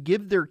that if they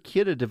give their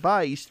kid a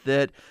device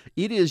that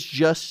it is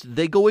just,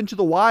 they go into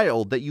the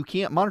wild, that you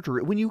can't monitor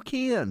it when you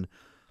can.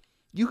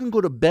 You can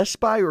go to Best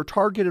Buy or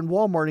Target and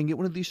Walmart and get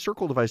one of these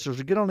Circle devices,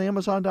 or get on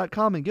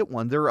Amazon.com and get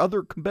one. There are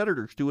other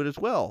competitors to it as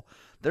well.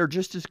 They're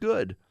just as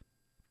good.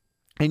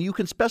 And you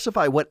can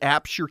specify what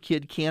apps your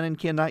kid can and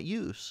cannot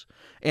use,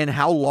 and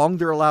how long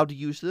they're allowed to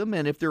use them,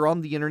 and if they're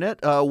on the internet,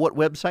 what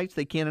websites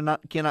they can and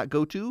cannot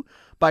go to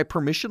by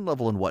permission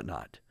level and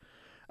whatnot.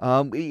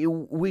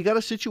 We got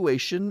a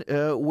situation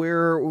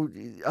where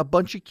a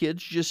bunch of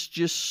kids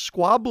just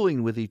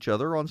squabbling with each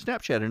other on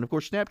Snapchat. And, of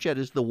course, Snapchat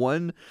is the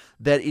one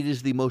that it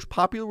is the most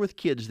popular with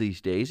kids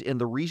these days.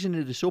 And the reason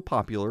it is so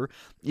popular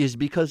is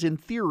because, in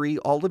theory,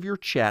 all of your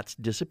chats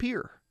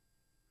disappear.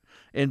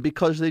 And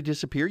because they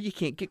disappear, you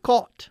can't get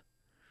caught.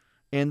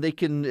 And they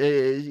can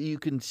you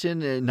can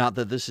send, not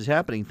that this is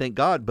happening, thank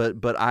God,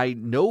 but I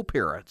know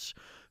parents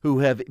who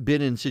have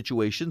been in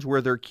situations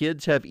where their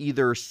kids have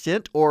either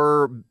sent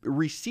or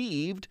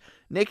received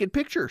naked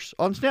pictures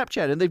on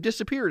Snapchat, and they've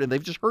disappeared, and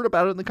they've just heard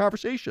about it in the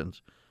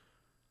conversations.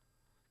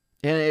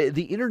 And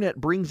the internet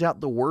brings out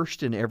the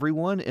worst in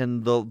everyone,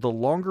 and the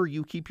longer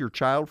you keep your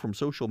child from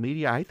social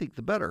media, I think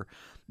the better.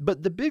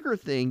 But the bigger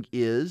thing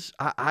is,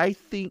 I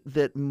think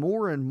that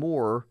more and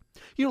more,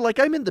 like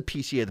I'm in the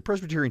PCA, the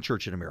Presbyterian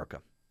Church in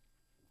America,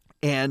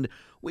 and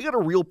we got a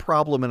real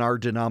problem in our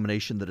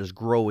denomination that is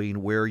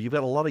growing, where you've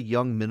got a lot of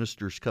young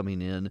ministers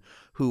coming in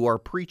who are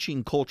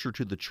preaching culture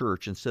to the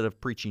church instead of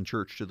preaching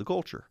church to the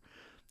culture.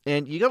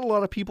 And you got a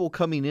lot of people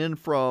coming in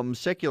from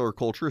secular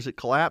culture as it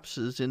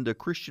collapses into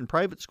Christian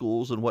private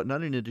schools and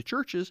whatnot and into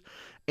churches.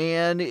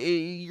 And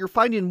you're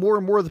finding more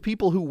and more of the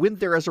people who went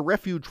there as a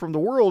refuge from the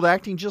world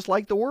acting just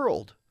like the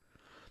world.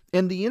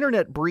 And the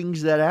internet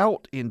brings that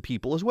out in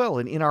people as well,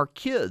 and in our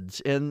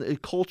kids.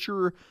 And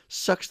culture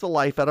sucks the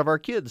life out of our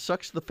kids,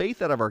 sucks the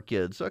faith out of our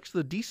kids, sucks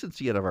the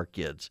decency out of our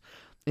kids.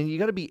 And you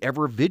got to be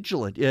ever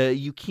vigilant.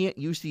 You can't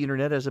use the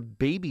internet as a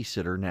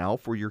babysitter now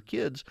for your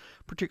kids,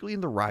 particularly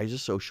in the rise of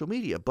social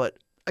media. But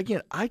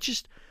again, I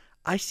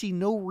see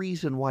no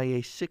reason why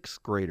a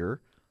sixth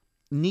grader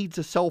needs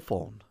a cell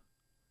phone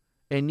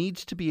and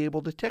needs to be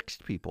able to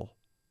text people.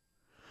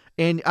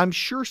 And I'm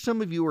sure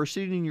some of you are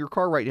sitting in your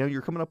car right now,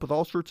 you're coming up with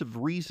all sorts of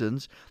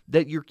reasons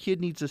that your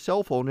kid needs a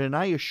cell phone. And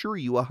I assure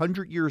you,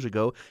 100 years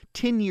ago,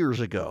 10 years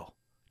ago,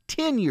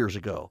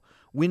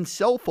 when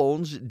cell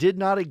phones did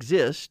not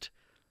exist,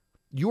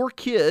 your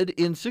kid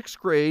in sixth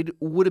grade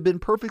would have been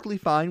perfectly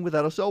fine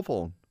without a cell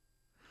phone.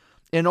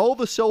 And all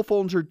the cell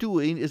phones are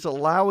doing is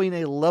allowing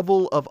a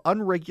level of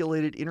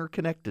unregulated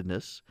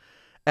interconnectedness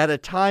at a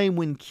time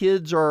when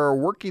kids are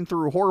working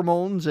through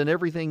hormones and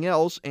everything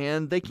else,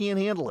 and they can't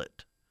handle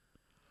it.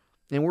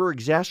 And we're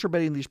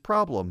exacerbating these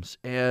problems.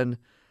 And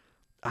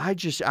I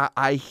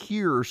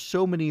hear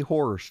so many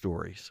horror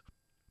stories.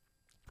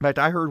 In fact,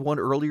 I heard one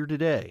earlier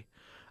today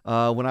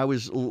when I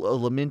was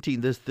lamenting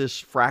this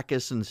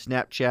fracas and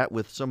Snapchat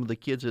with some of the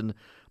kids in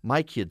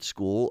my kids'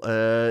 school.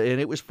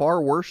 And it was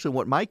far worse than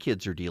what my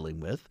kids are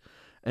dealing with.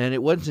 And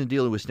it wasn't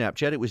dealing with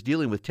Snapchat. It was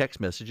dealing with text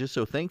messages.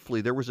 So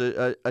thankfully, there was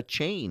a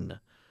chain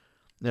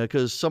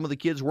because some of the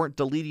kids weren't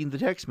deleting the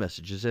text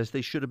messages as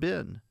they should have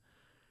been.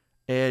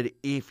 And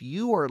if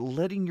you are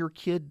letting your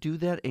kid do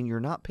that and you're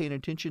not paying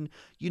attention,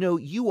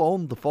 you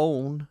own the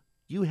phone.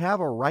 You have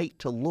a right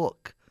to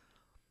look.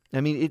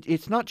 I mean,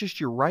 it's not just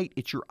your right,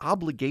 it's your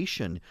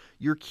obligation.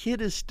 Your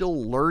kid is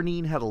still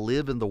learning how to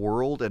live in the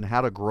world and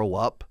how to grow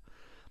up.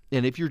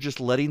 And if you're just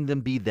letting them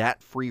be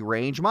that free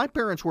range, my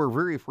parents were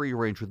very free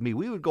range with me.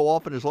 We would go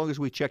off, and as long as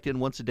we checked in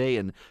once a day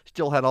and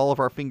still had all of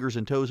our fingers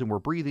and toes and were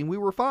breathing, we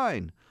were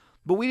fine.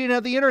 But we didn't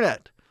have the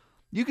internet.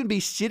 You can be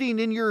sitting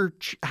in your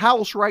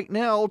house right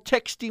now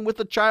texting with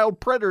a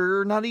child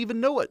predator, not even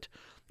know it.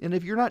 And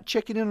if you're not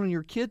checking in on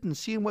your kid and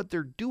seeing what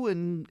they're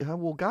doing,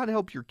 well, God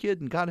help your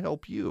kid and God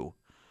help you.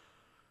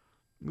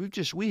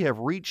 We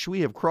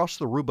have crossed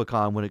the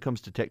Rubicon when it comes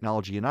to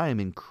technology, and I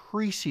am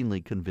increasingly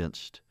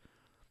convinced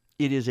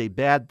it is a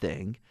bad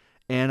thing.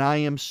 And I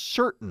am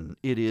certain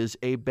it is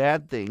a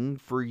bad thing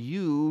for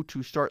you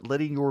to start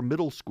letting your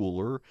middle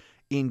schooler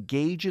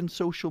engage in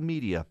social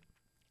media.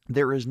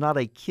 There is not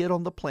a kid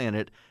on the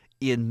planet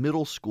in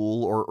middle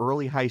school or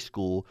early high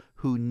school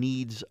who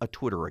needs a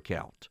Twitter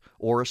account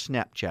or a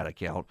Snapchat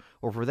account,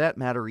 or for that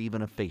matter,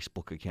 even a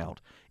Facebook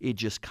account. It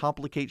just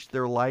complicates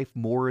their life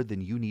more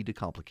than you need to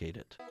complicate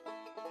it.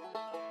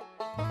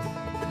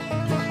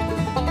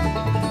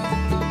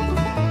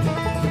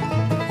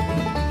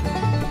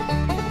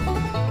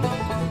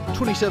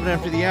 27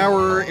 after the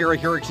hour,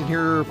 Erick Erickson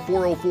here,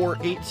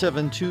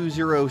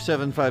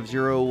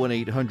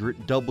 404-872-0750,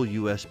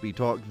 1-800-WSB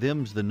Talk.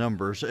 Them's the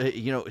numbers.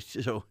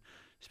 So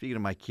speaking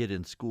of my kid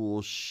in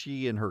school,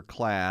 she and her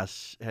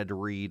class had to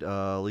read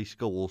Lee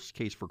Scoville's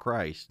Case for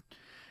Christ.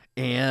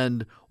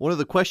 And one of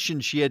the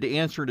questions she had to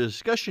answer in a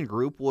discussion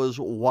group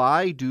was,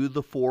 why do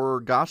the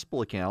four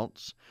gospel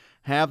accounts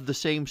have the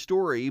same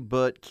story,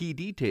 but key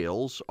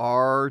details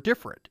are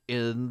different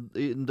in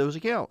those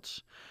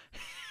accounts?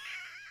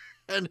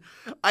 And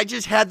I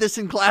just had this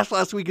in class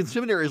last week in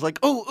seminary. It's like,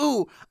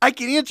 I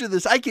can answer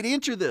this.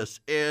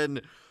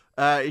 And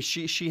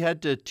She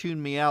had to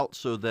tune me out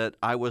so that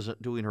I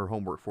wasn't doing her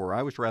homework for her.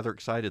 I was rather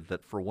excited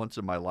that for once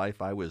in my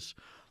life I was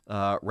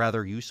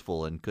rather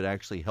useful and could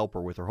actually help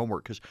her with her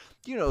homework. Because,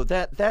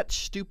 that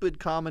stupid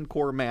Common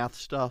Core math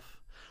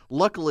stuff,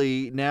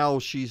 luckily now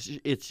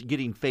it's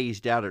getting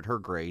phased out at her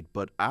grade,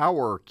 but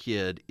our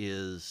kid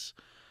is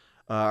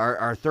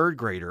our third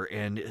grader,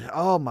 and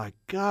oh my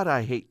God,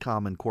 I hate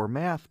Common Core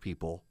math,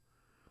 people.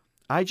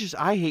 I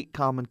hate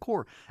Common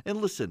Core.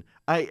 And listen,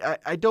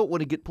 I don't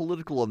want to get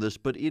political on this,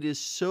 but it is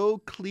so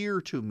clear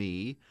to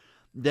me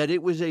that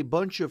it was a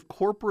bunch of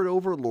corporate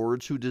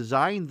overlords who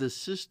designed the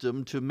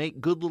system to make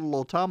good little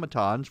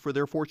automatons for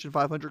their Fortune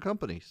 500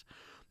 companies.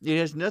 It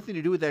has nothing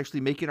to do with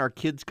actually making our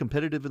kids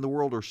competitive in the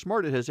world or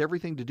smart. It has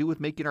everything to do with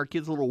making our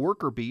kids little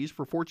worker bees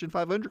for Fortune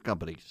 500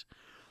 companies.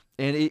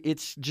 And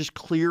it's just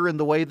clear in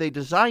the way they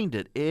designed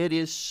it. It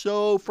is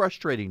so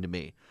frustrating to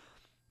me.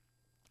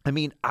 I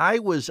mean, I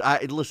was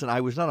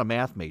not a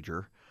math major.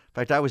 In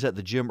fact, I was at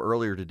the gym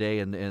earlier today,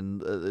 and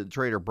the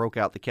trainer broke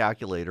out the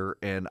calculator,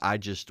 and I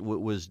just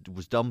was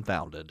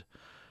dumbfounded,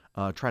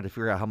 trying to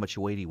figure out how much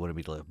weight he wanted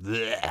me to lift.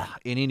 Blech.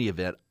 In any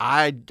event,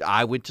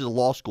 I went to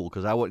law school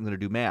because I wasn't going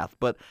to do math,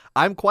 but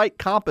I'm quite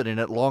competent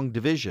at long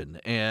division,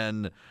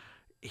 and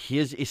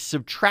his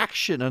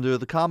subtraction under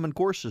the Common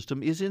Core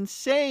system is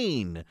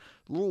insane.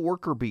 Little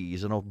worker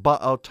bees and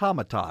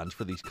automatons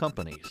for these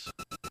companies.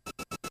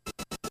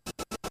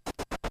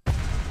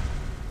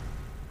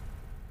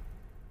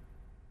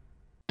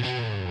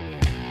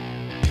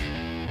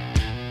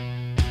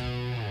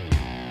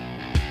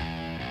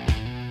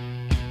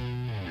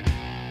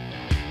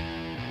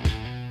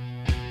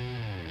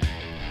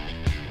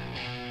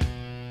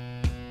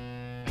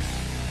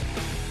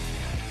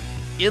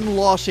 In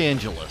Los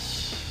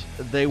Angeles,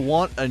 they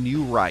want a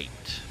new right.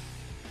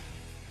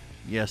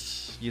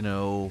 Yes,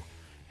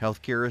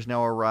 healthcare is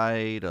now a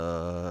right,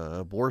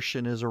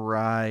 abortion is a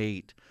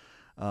right,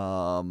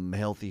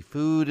 healthy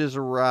food is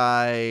a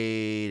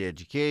right,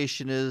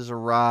 education is a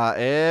right,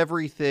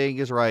 everything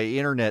is right,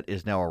 internet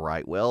is now a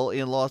right. Well,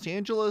 in Los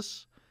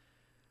Angeles,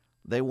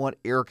 they want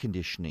air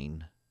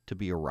conditioning to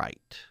be a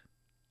right.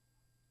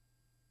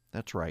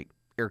 That's right,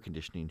 air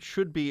conditioning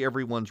should be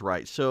everyone's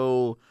right.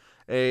 So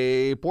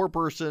a poor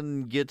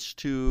person gets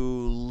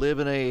to live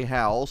in a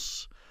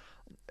house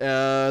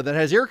that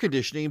has air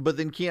conditioning, but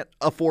then can't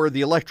afford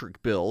the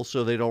electric bill,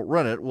 so they don't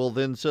run it. Well,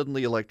 then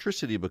suddenly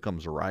electricity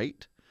becomes a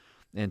right,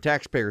 and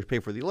taxpayers pay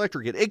for the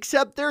electric.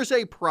 Except there's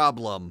a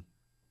problem.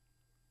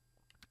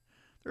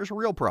 There's a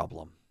real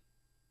problem.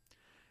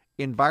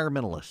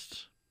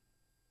 Environmentalists.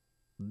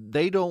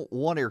 They don't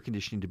want air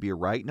conditioning to be a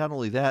right. Not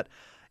only that,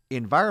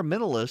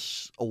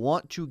 environmentalists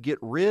want to get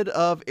rid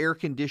of air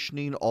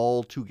conditioning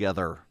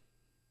altogether.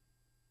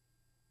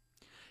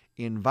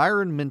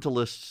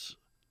 Environmentalists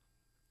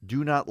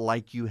do not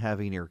like you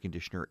having air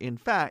conditioner. In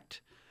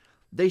fact,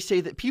 they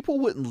say that people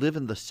wouldn't live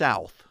in the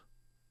South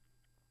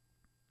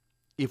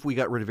if we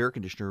got rid of air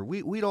conditioner.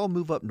 We'd all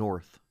move up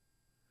north.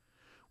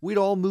 We'd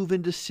all move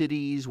into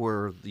cities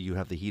where you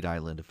have the heat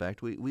island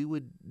effect. We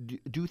would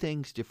do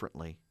things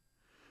differently.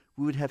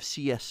 We would have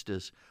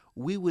siestas.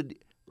 We would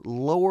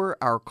lower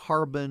our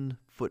carbon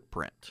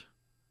footprint.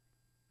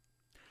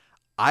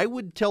 I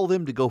would tell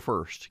them to go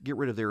first, get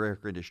rid of their air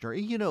conditioner.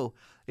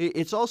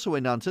 It's also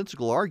a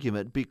nonsensical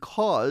argument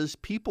because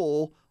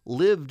people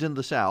lived in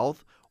the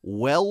South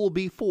well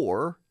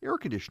before air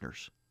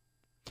conditioners.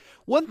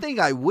 One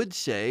thing I would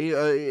say,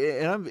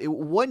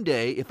 one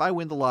day, if I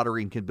win the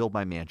lottery and can build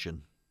my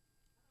mansion,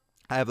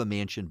 I have a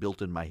mansion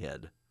built in my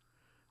head.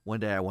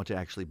 One day I want to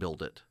actually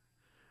build it.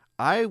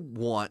 I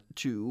want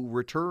to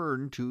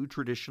return to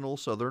traditional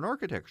Southern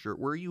architecture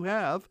where you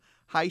have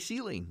high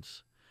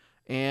ceilings.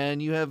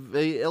 And you have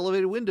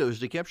elevated windows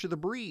to capture the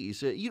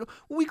breeze. When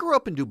we grew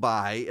up in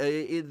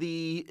Dubai,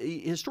 the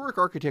historic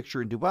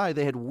architecture in Dubai,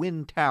 they had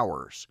wind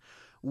towers,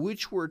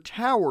 which were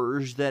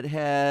towers that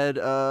had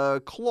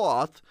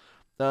cloth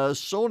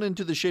sewn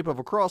into the shape of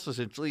a cross,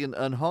 essentially,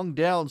 and hung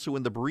down. So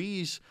when the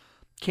breeze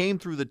came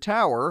through the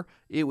tower,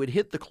 it would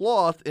hit the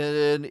cloth,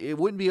 and it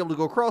wouldn't be able to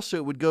go across, so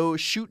it would go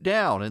shoot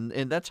down.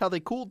 And that's how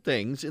they cooled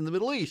things in the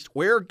Middle East,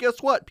 where,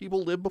 guess what?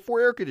 People lived before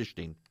air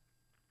conditioning,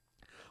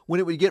 when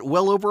it would get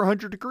well over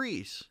 100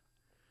 degrees.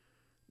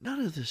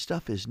 None of this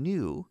stuff is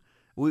new.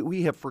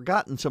 We have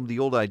forgotten some of the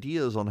old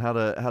ideas on how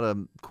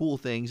to cool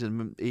things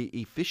and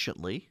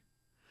efficiently.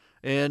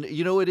 And,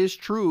 it is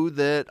true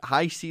that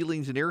high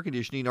ceilings and air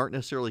conditioning aren't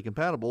necessarily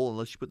compatible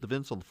unless you put the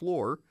vents on the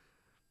floor.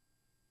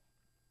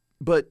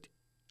 But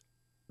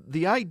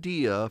the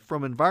idea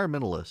from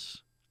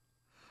environmentalists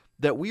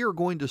that we are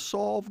going to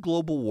solve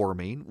global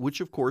warming,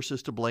 which of course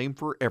is to blame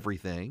for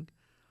everything,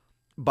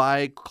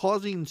 by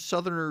causing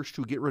Southerners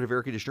to get rid of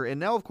air conditioner. And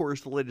now, of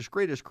course, the latest,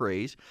 greatest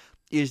craze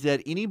is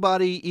that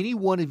any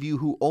one of you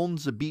who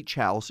owns a beach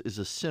house is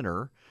a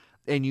sinner,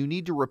 and you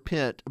need to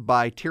repent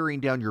by tearing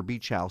down your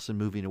beach house and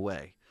moving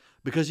away.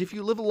 Because if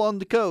you live along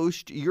the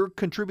coast, you're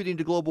contributing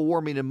to global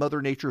warming, and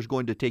Mother Nature is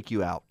going to take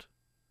you out.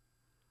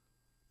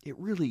 It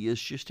really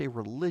is just a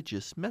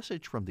religious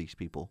message from these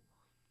people.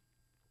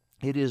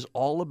 It is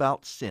all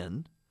about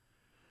sin.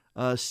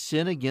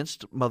 sin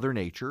against Mother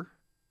Nature.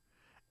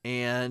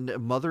 And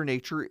Mother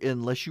Nature,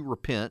 unless you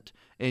repent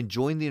and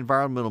join the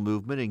environmental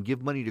movement and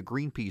give money to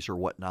Greenpeace or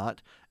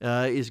whatnot,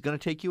 is going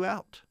to take you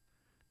out.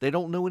 They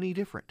don't know any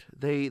different.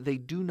 They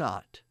do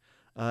not.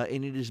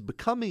 And it is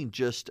becoming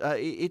just,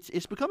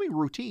 it's becoming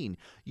routine.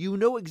 You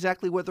know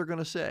exactly what they're going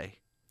to say.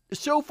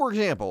 So, for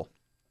example,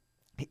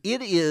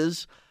 it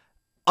is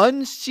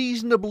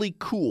unseasonably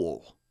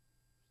cool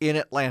in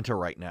Atlanta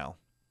right now.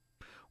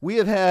 We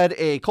have had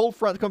a cold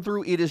front come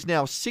through. It is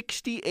now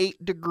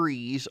 68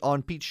 degrees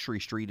on Peachtree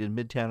Street in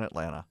Midtown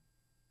Atlanta.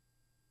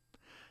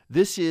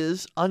 This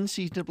is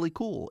unseasonably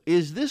cool.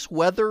 Is this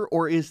weather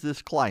or is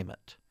this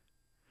climate?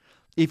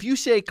 If you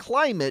say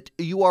climate,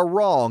 you are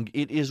wrong.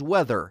 It is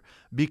weather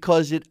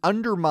because it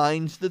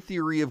undermines the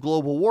theory of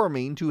global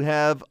warming to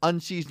have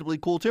unseasonably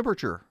cool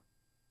temperature.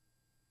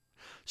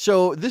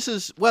 So this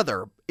is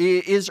weather.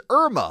 Is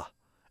Irma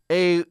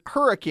a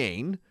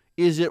hurricane?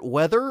 Is it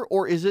weather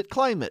or is it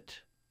climate?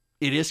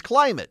 It is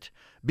climate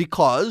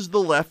because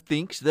the left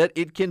thinks that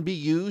it can be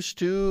used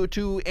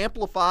to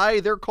amplify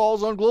their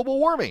calls on global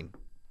warming.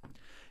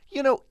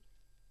 You know,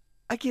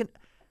 again,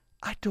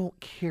 I don't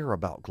care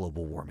about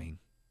global warming.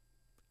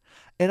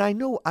 And I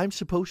know I'm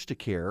supposed to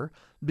care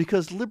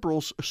because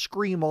liberals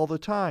scream all the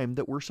time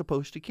that we're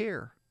supposed to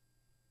care.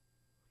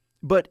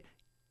 But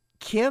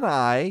can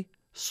I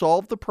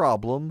solve the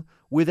problem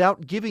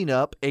without giving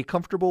up a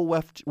comfortable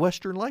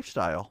Western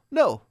lifestyle?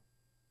 No.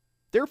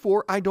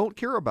 Therefore, I don't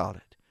care about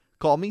it.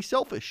 Call me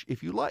selfish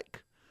if you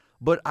like.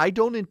 But I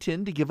don't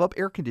intend to give up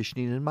air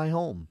conditioning in my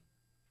home.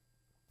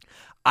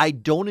 I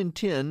don't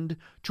intend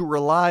to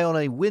rely on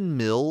a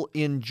windmill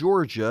in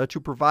Georgia to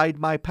provide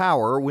my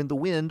power when the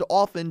wind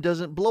often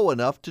doesn't blow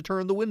enough to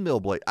turn the windmill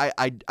blade.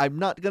 I'm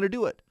not going to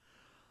do it.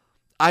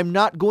 I'm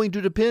not going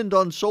to depend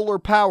on solar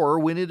power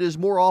when it is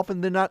more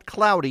often than not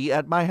cloudy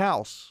at my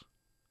house.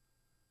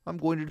 I'm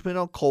going to depend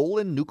on coal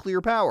and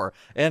nuclear power.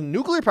 And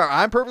nuclear power,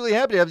 I'm perfectly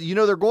happy to have. You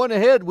know, they're going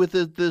ahead with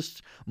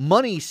this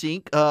money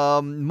sink,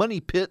 money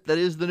pit that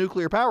is the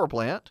nuclear power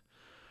plant.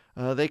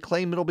 They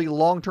claim it'll be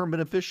long-term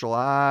beneficial.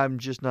 I'm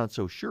just not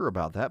so sure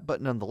about that.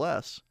 But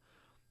nonetheless,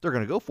 they're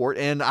going to go for it.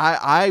 And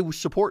I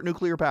support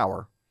nuclear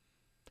power.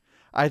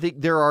 I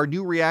think there are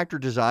new reactor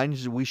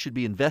designs that we should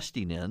be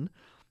investing in,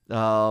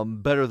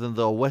 better than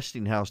the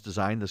Westinghouse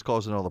design that's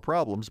causing all the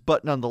problems.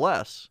 But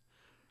nonetheless,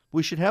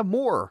 we should have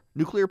more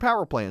nuclear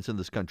power plants in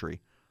this country.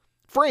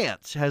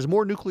 France has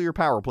more nuclear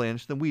power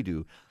plants than we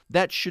do.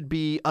 That should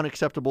be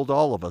unacceptable to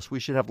all of us. We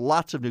should have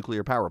lots of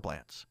nuclear power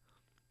plants.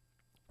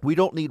 We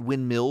don't need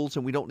windmills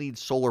and we don't need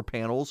solar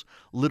panels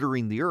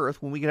littering the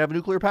earth when we can have a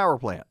nuclear power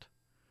plant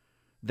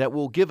that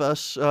will give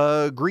us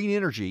green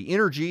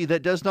energy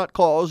that does not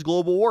cause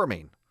global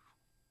warming.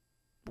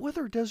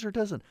 Whether it does or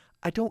doesn't,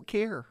 I don't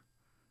care.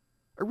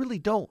 I really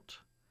don't.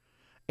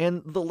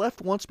 And the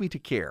left wants me to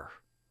care.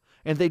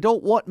 And they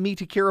don't want me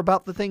to care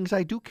about the things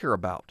I do care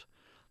about.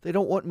 They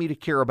don't want me to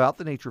care about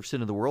the nature of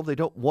sin in the world. They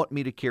don't want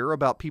me to care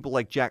about people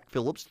like Jack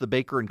Phillips, the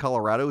baker in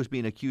Colorado, who's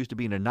being accused of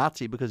being a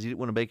Nazi because he didn't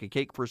want to bake a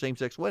cake for a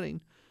same-sex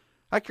wedding.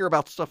 I care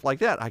about stuff like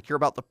that. I care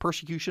about the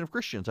persecution of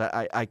Christians.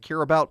 I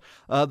care about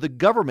the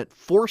government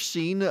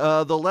forcing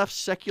the left's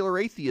secular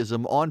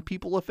atheism on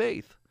people of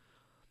faith.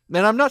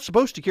 And I'm not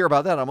supposed to care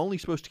about that. I'm only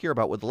supposed to care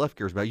about what the left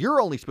cares about.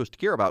 You're only supposed to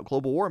care about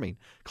global warming,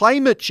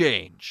 climate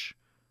change.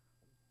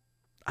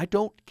 I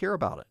don't care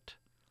about it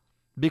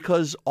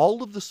because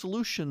all of the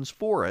solutions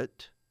for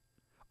it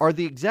are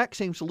the exact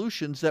same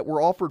solutions that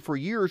were offered for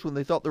years when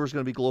they thought there was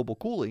going to be global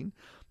cooling.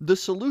 The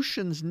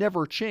solutions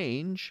never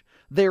change.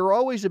 They are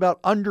always about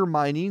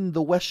undermining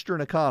the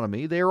Western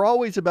economy. They are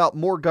always about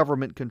more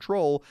government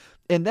control.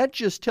 And that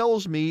just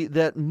tells me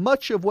that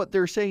much of what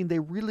they're saying, they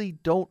really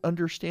don't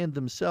understand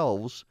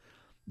themselves.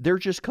 They're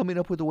just coming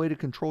up with a way to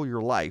control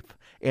your life.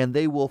 And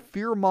they will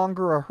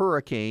fearmonger a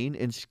hurricane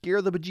and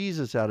scare the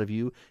bejesus out of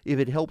you if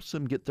it helps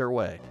them get their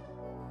way.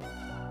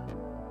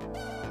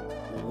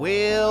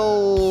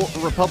 Well,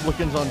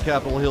 Republicans on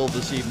Capitol Hill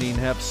this evening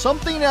have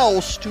something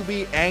else to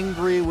be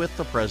angry with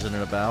the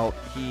president about.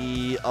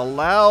 He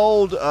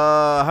allowed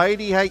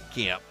Heidi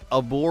Heitkamp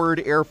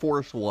aboard Air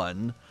Force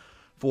One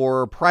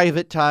for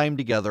private time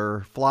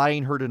together,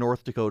 flying her to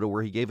North Dakota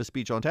where he gave a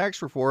speech on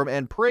tax reform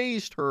and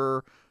praised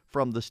her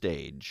from the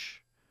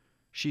stage.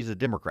 She's a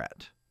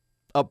Democrat,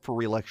 up for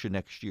re-election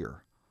next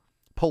year.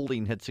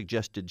 Polling had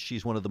suggested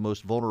she's one of the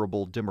most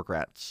vulnerable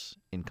Democrats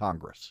in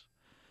Congress.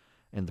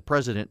 And the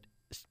president,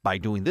 by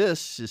doing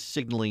this, is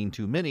signaling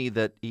to many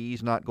that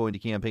he's not going to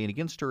campaign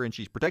against her and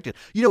she's protected.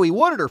 You know, he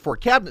wanted her for a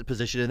cabinet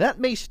position, and that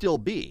may still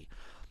be.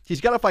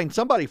 He's got to find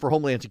somebody for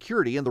Homeland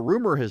Security, and the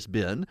rumor has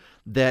been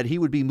that he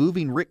would be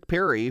moving Rick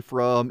Perry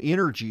from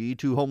energy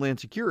to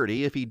Homeland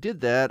Security. If he did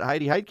that,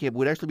 Heidi Heitkamp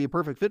would actually be a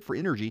perfect fit for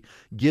energy,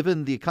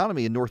 given the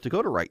economy in North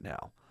Dakota right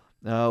now.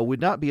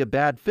 Would not be a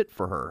bad fit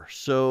for her.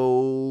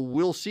 So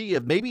we'll see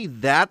if maybe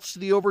that's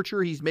the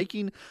overture he's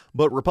making.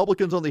 But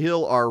Republicans on the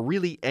Hill are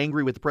really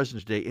angry with the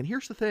president today. And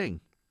here's the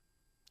thing.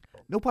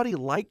 Nobody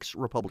likes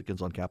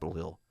Republicans on Capitol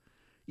Hill.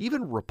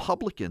 Even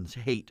Republicans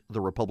hate the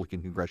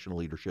Republican congressional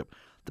leadership.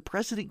 The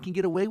president can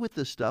get away with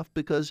this stuff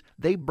because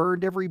they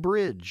burned every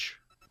bridge.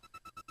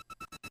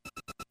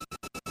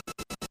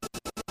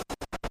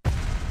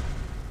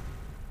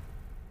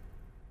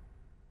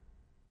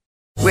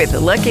 With the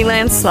Lucky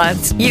Land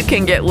Slots, you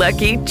can get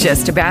lucky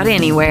just about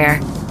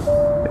anywhere.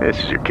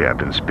 This is your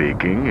captain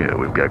speaking.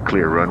 We've got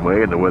clear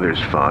runway and the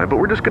weather's fine, but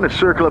we're just going to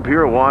circle up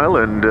here a while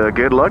and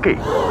get lucky.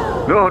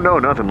 No,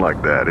 nothing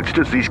like that. It's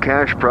just these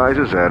cash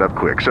prizes add up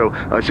quick. So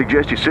I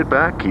suggest you sit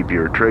back, keep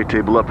your tray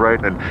table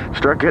upright, and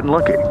start getting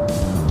lucky.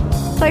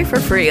 Play for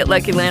free at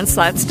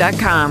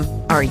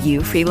LuckyLandSlots.com. Are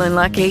you feeling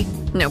lucky?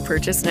 No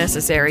purchase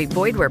necessary.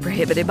 Void where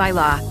prohibited by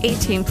law.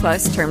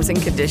 18+ terms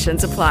and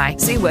conditions apply.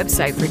 See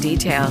website for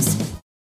details.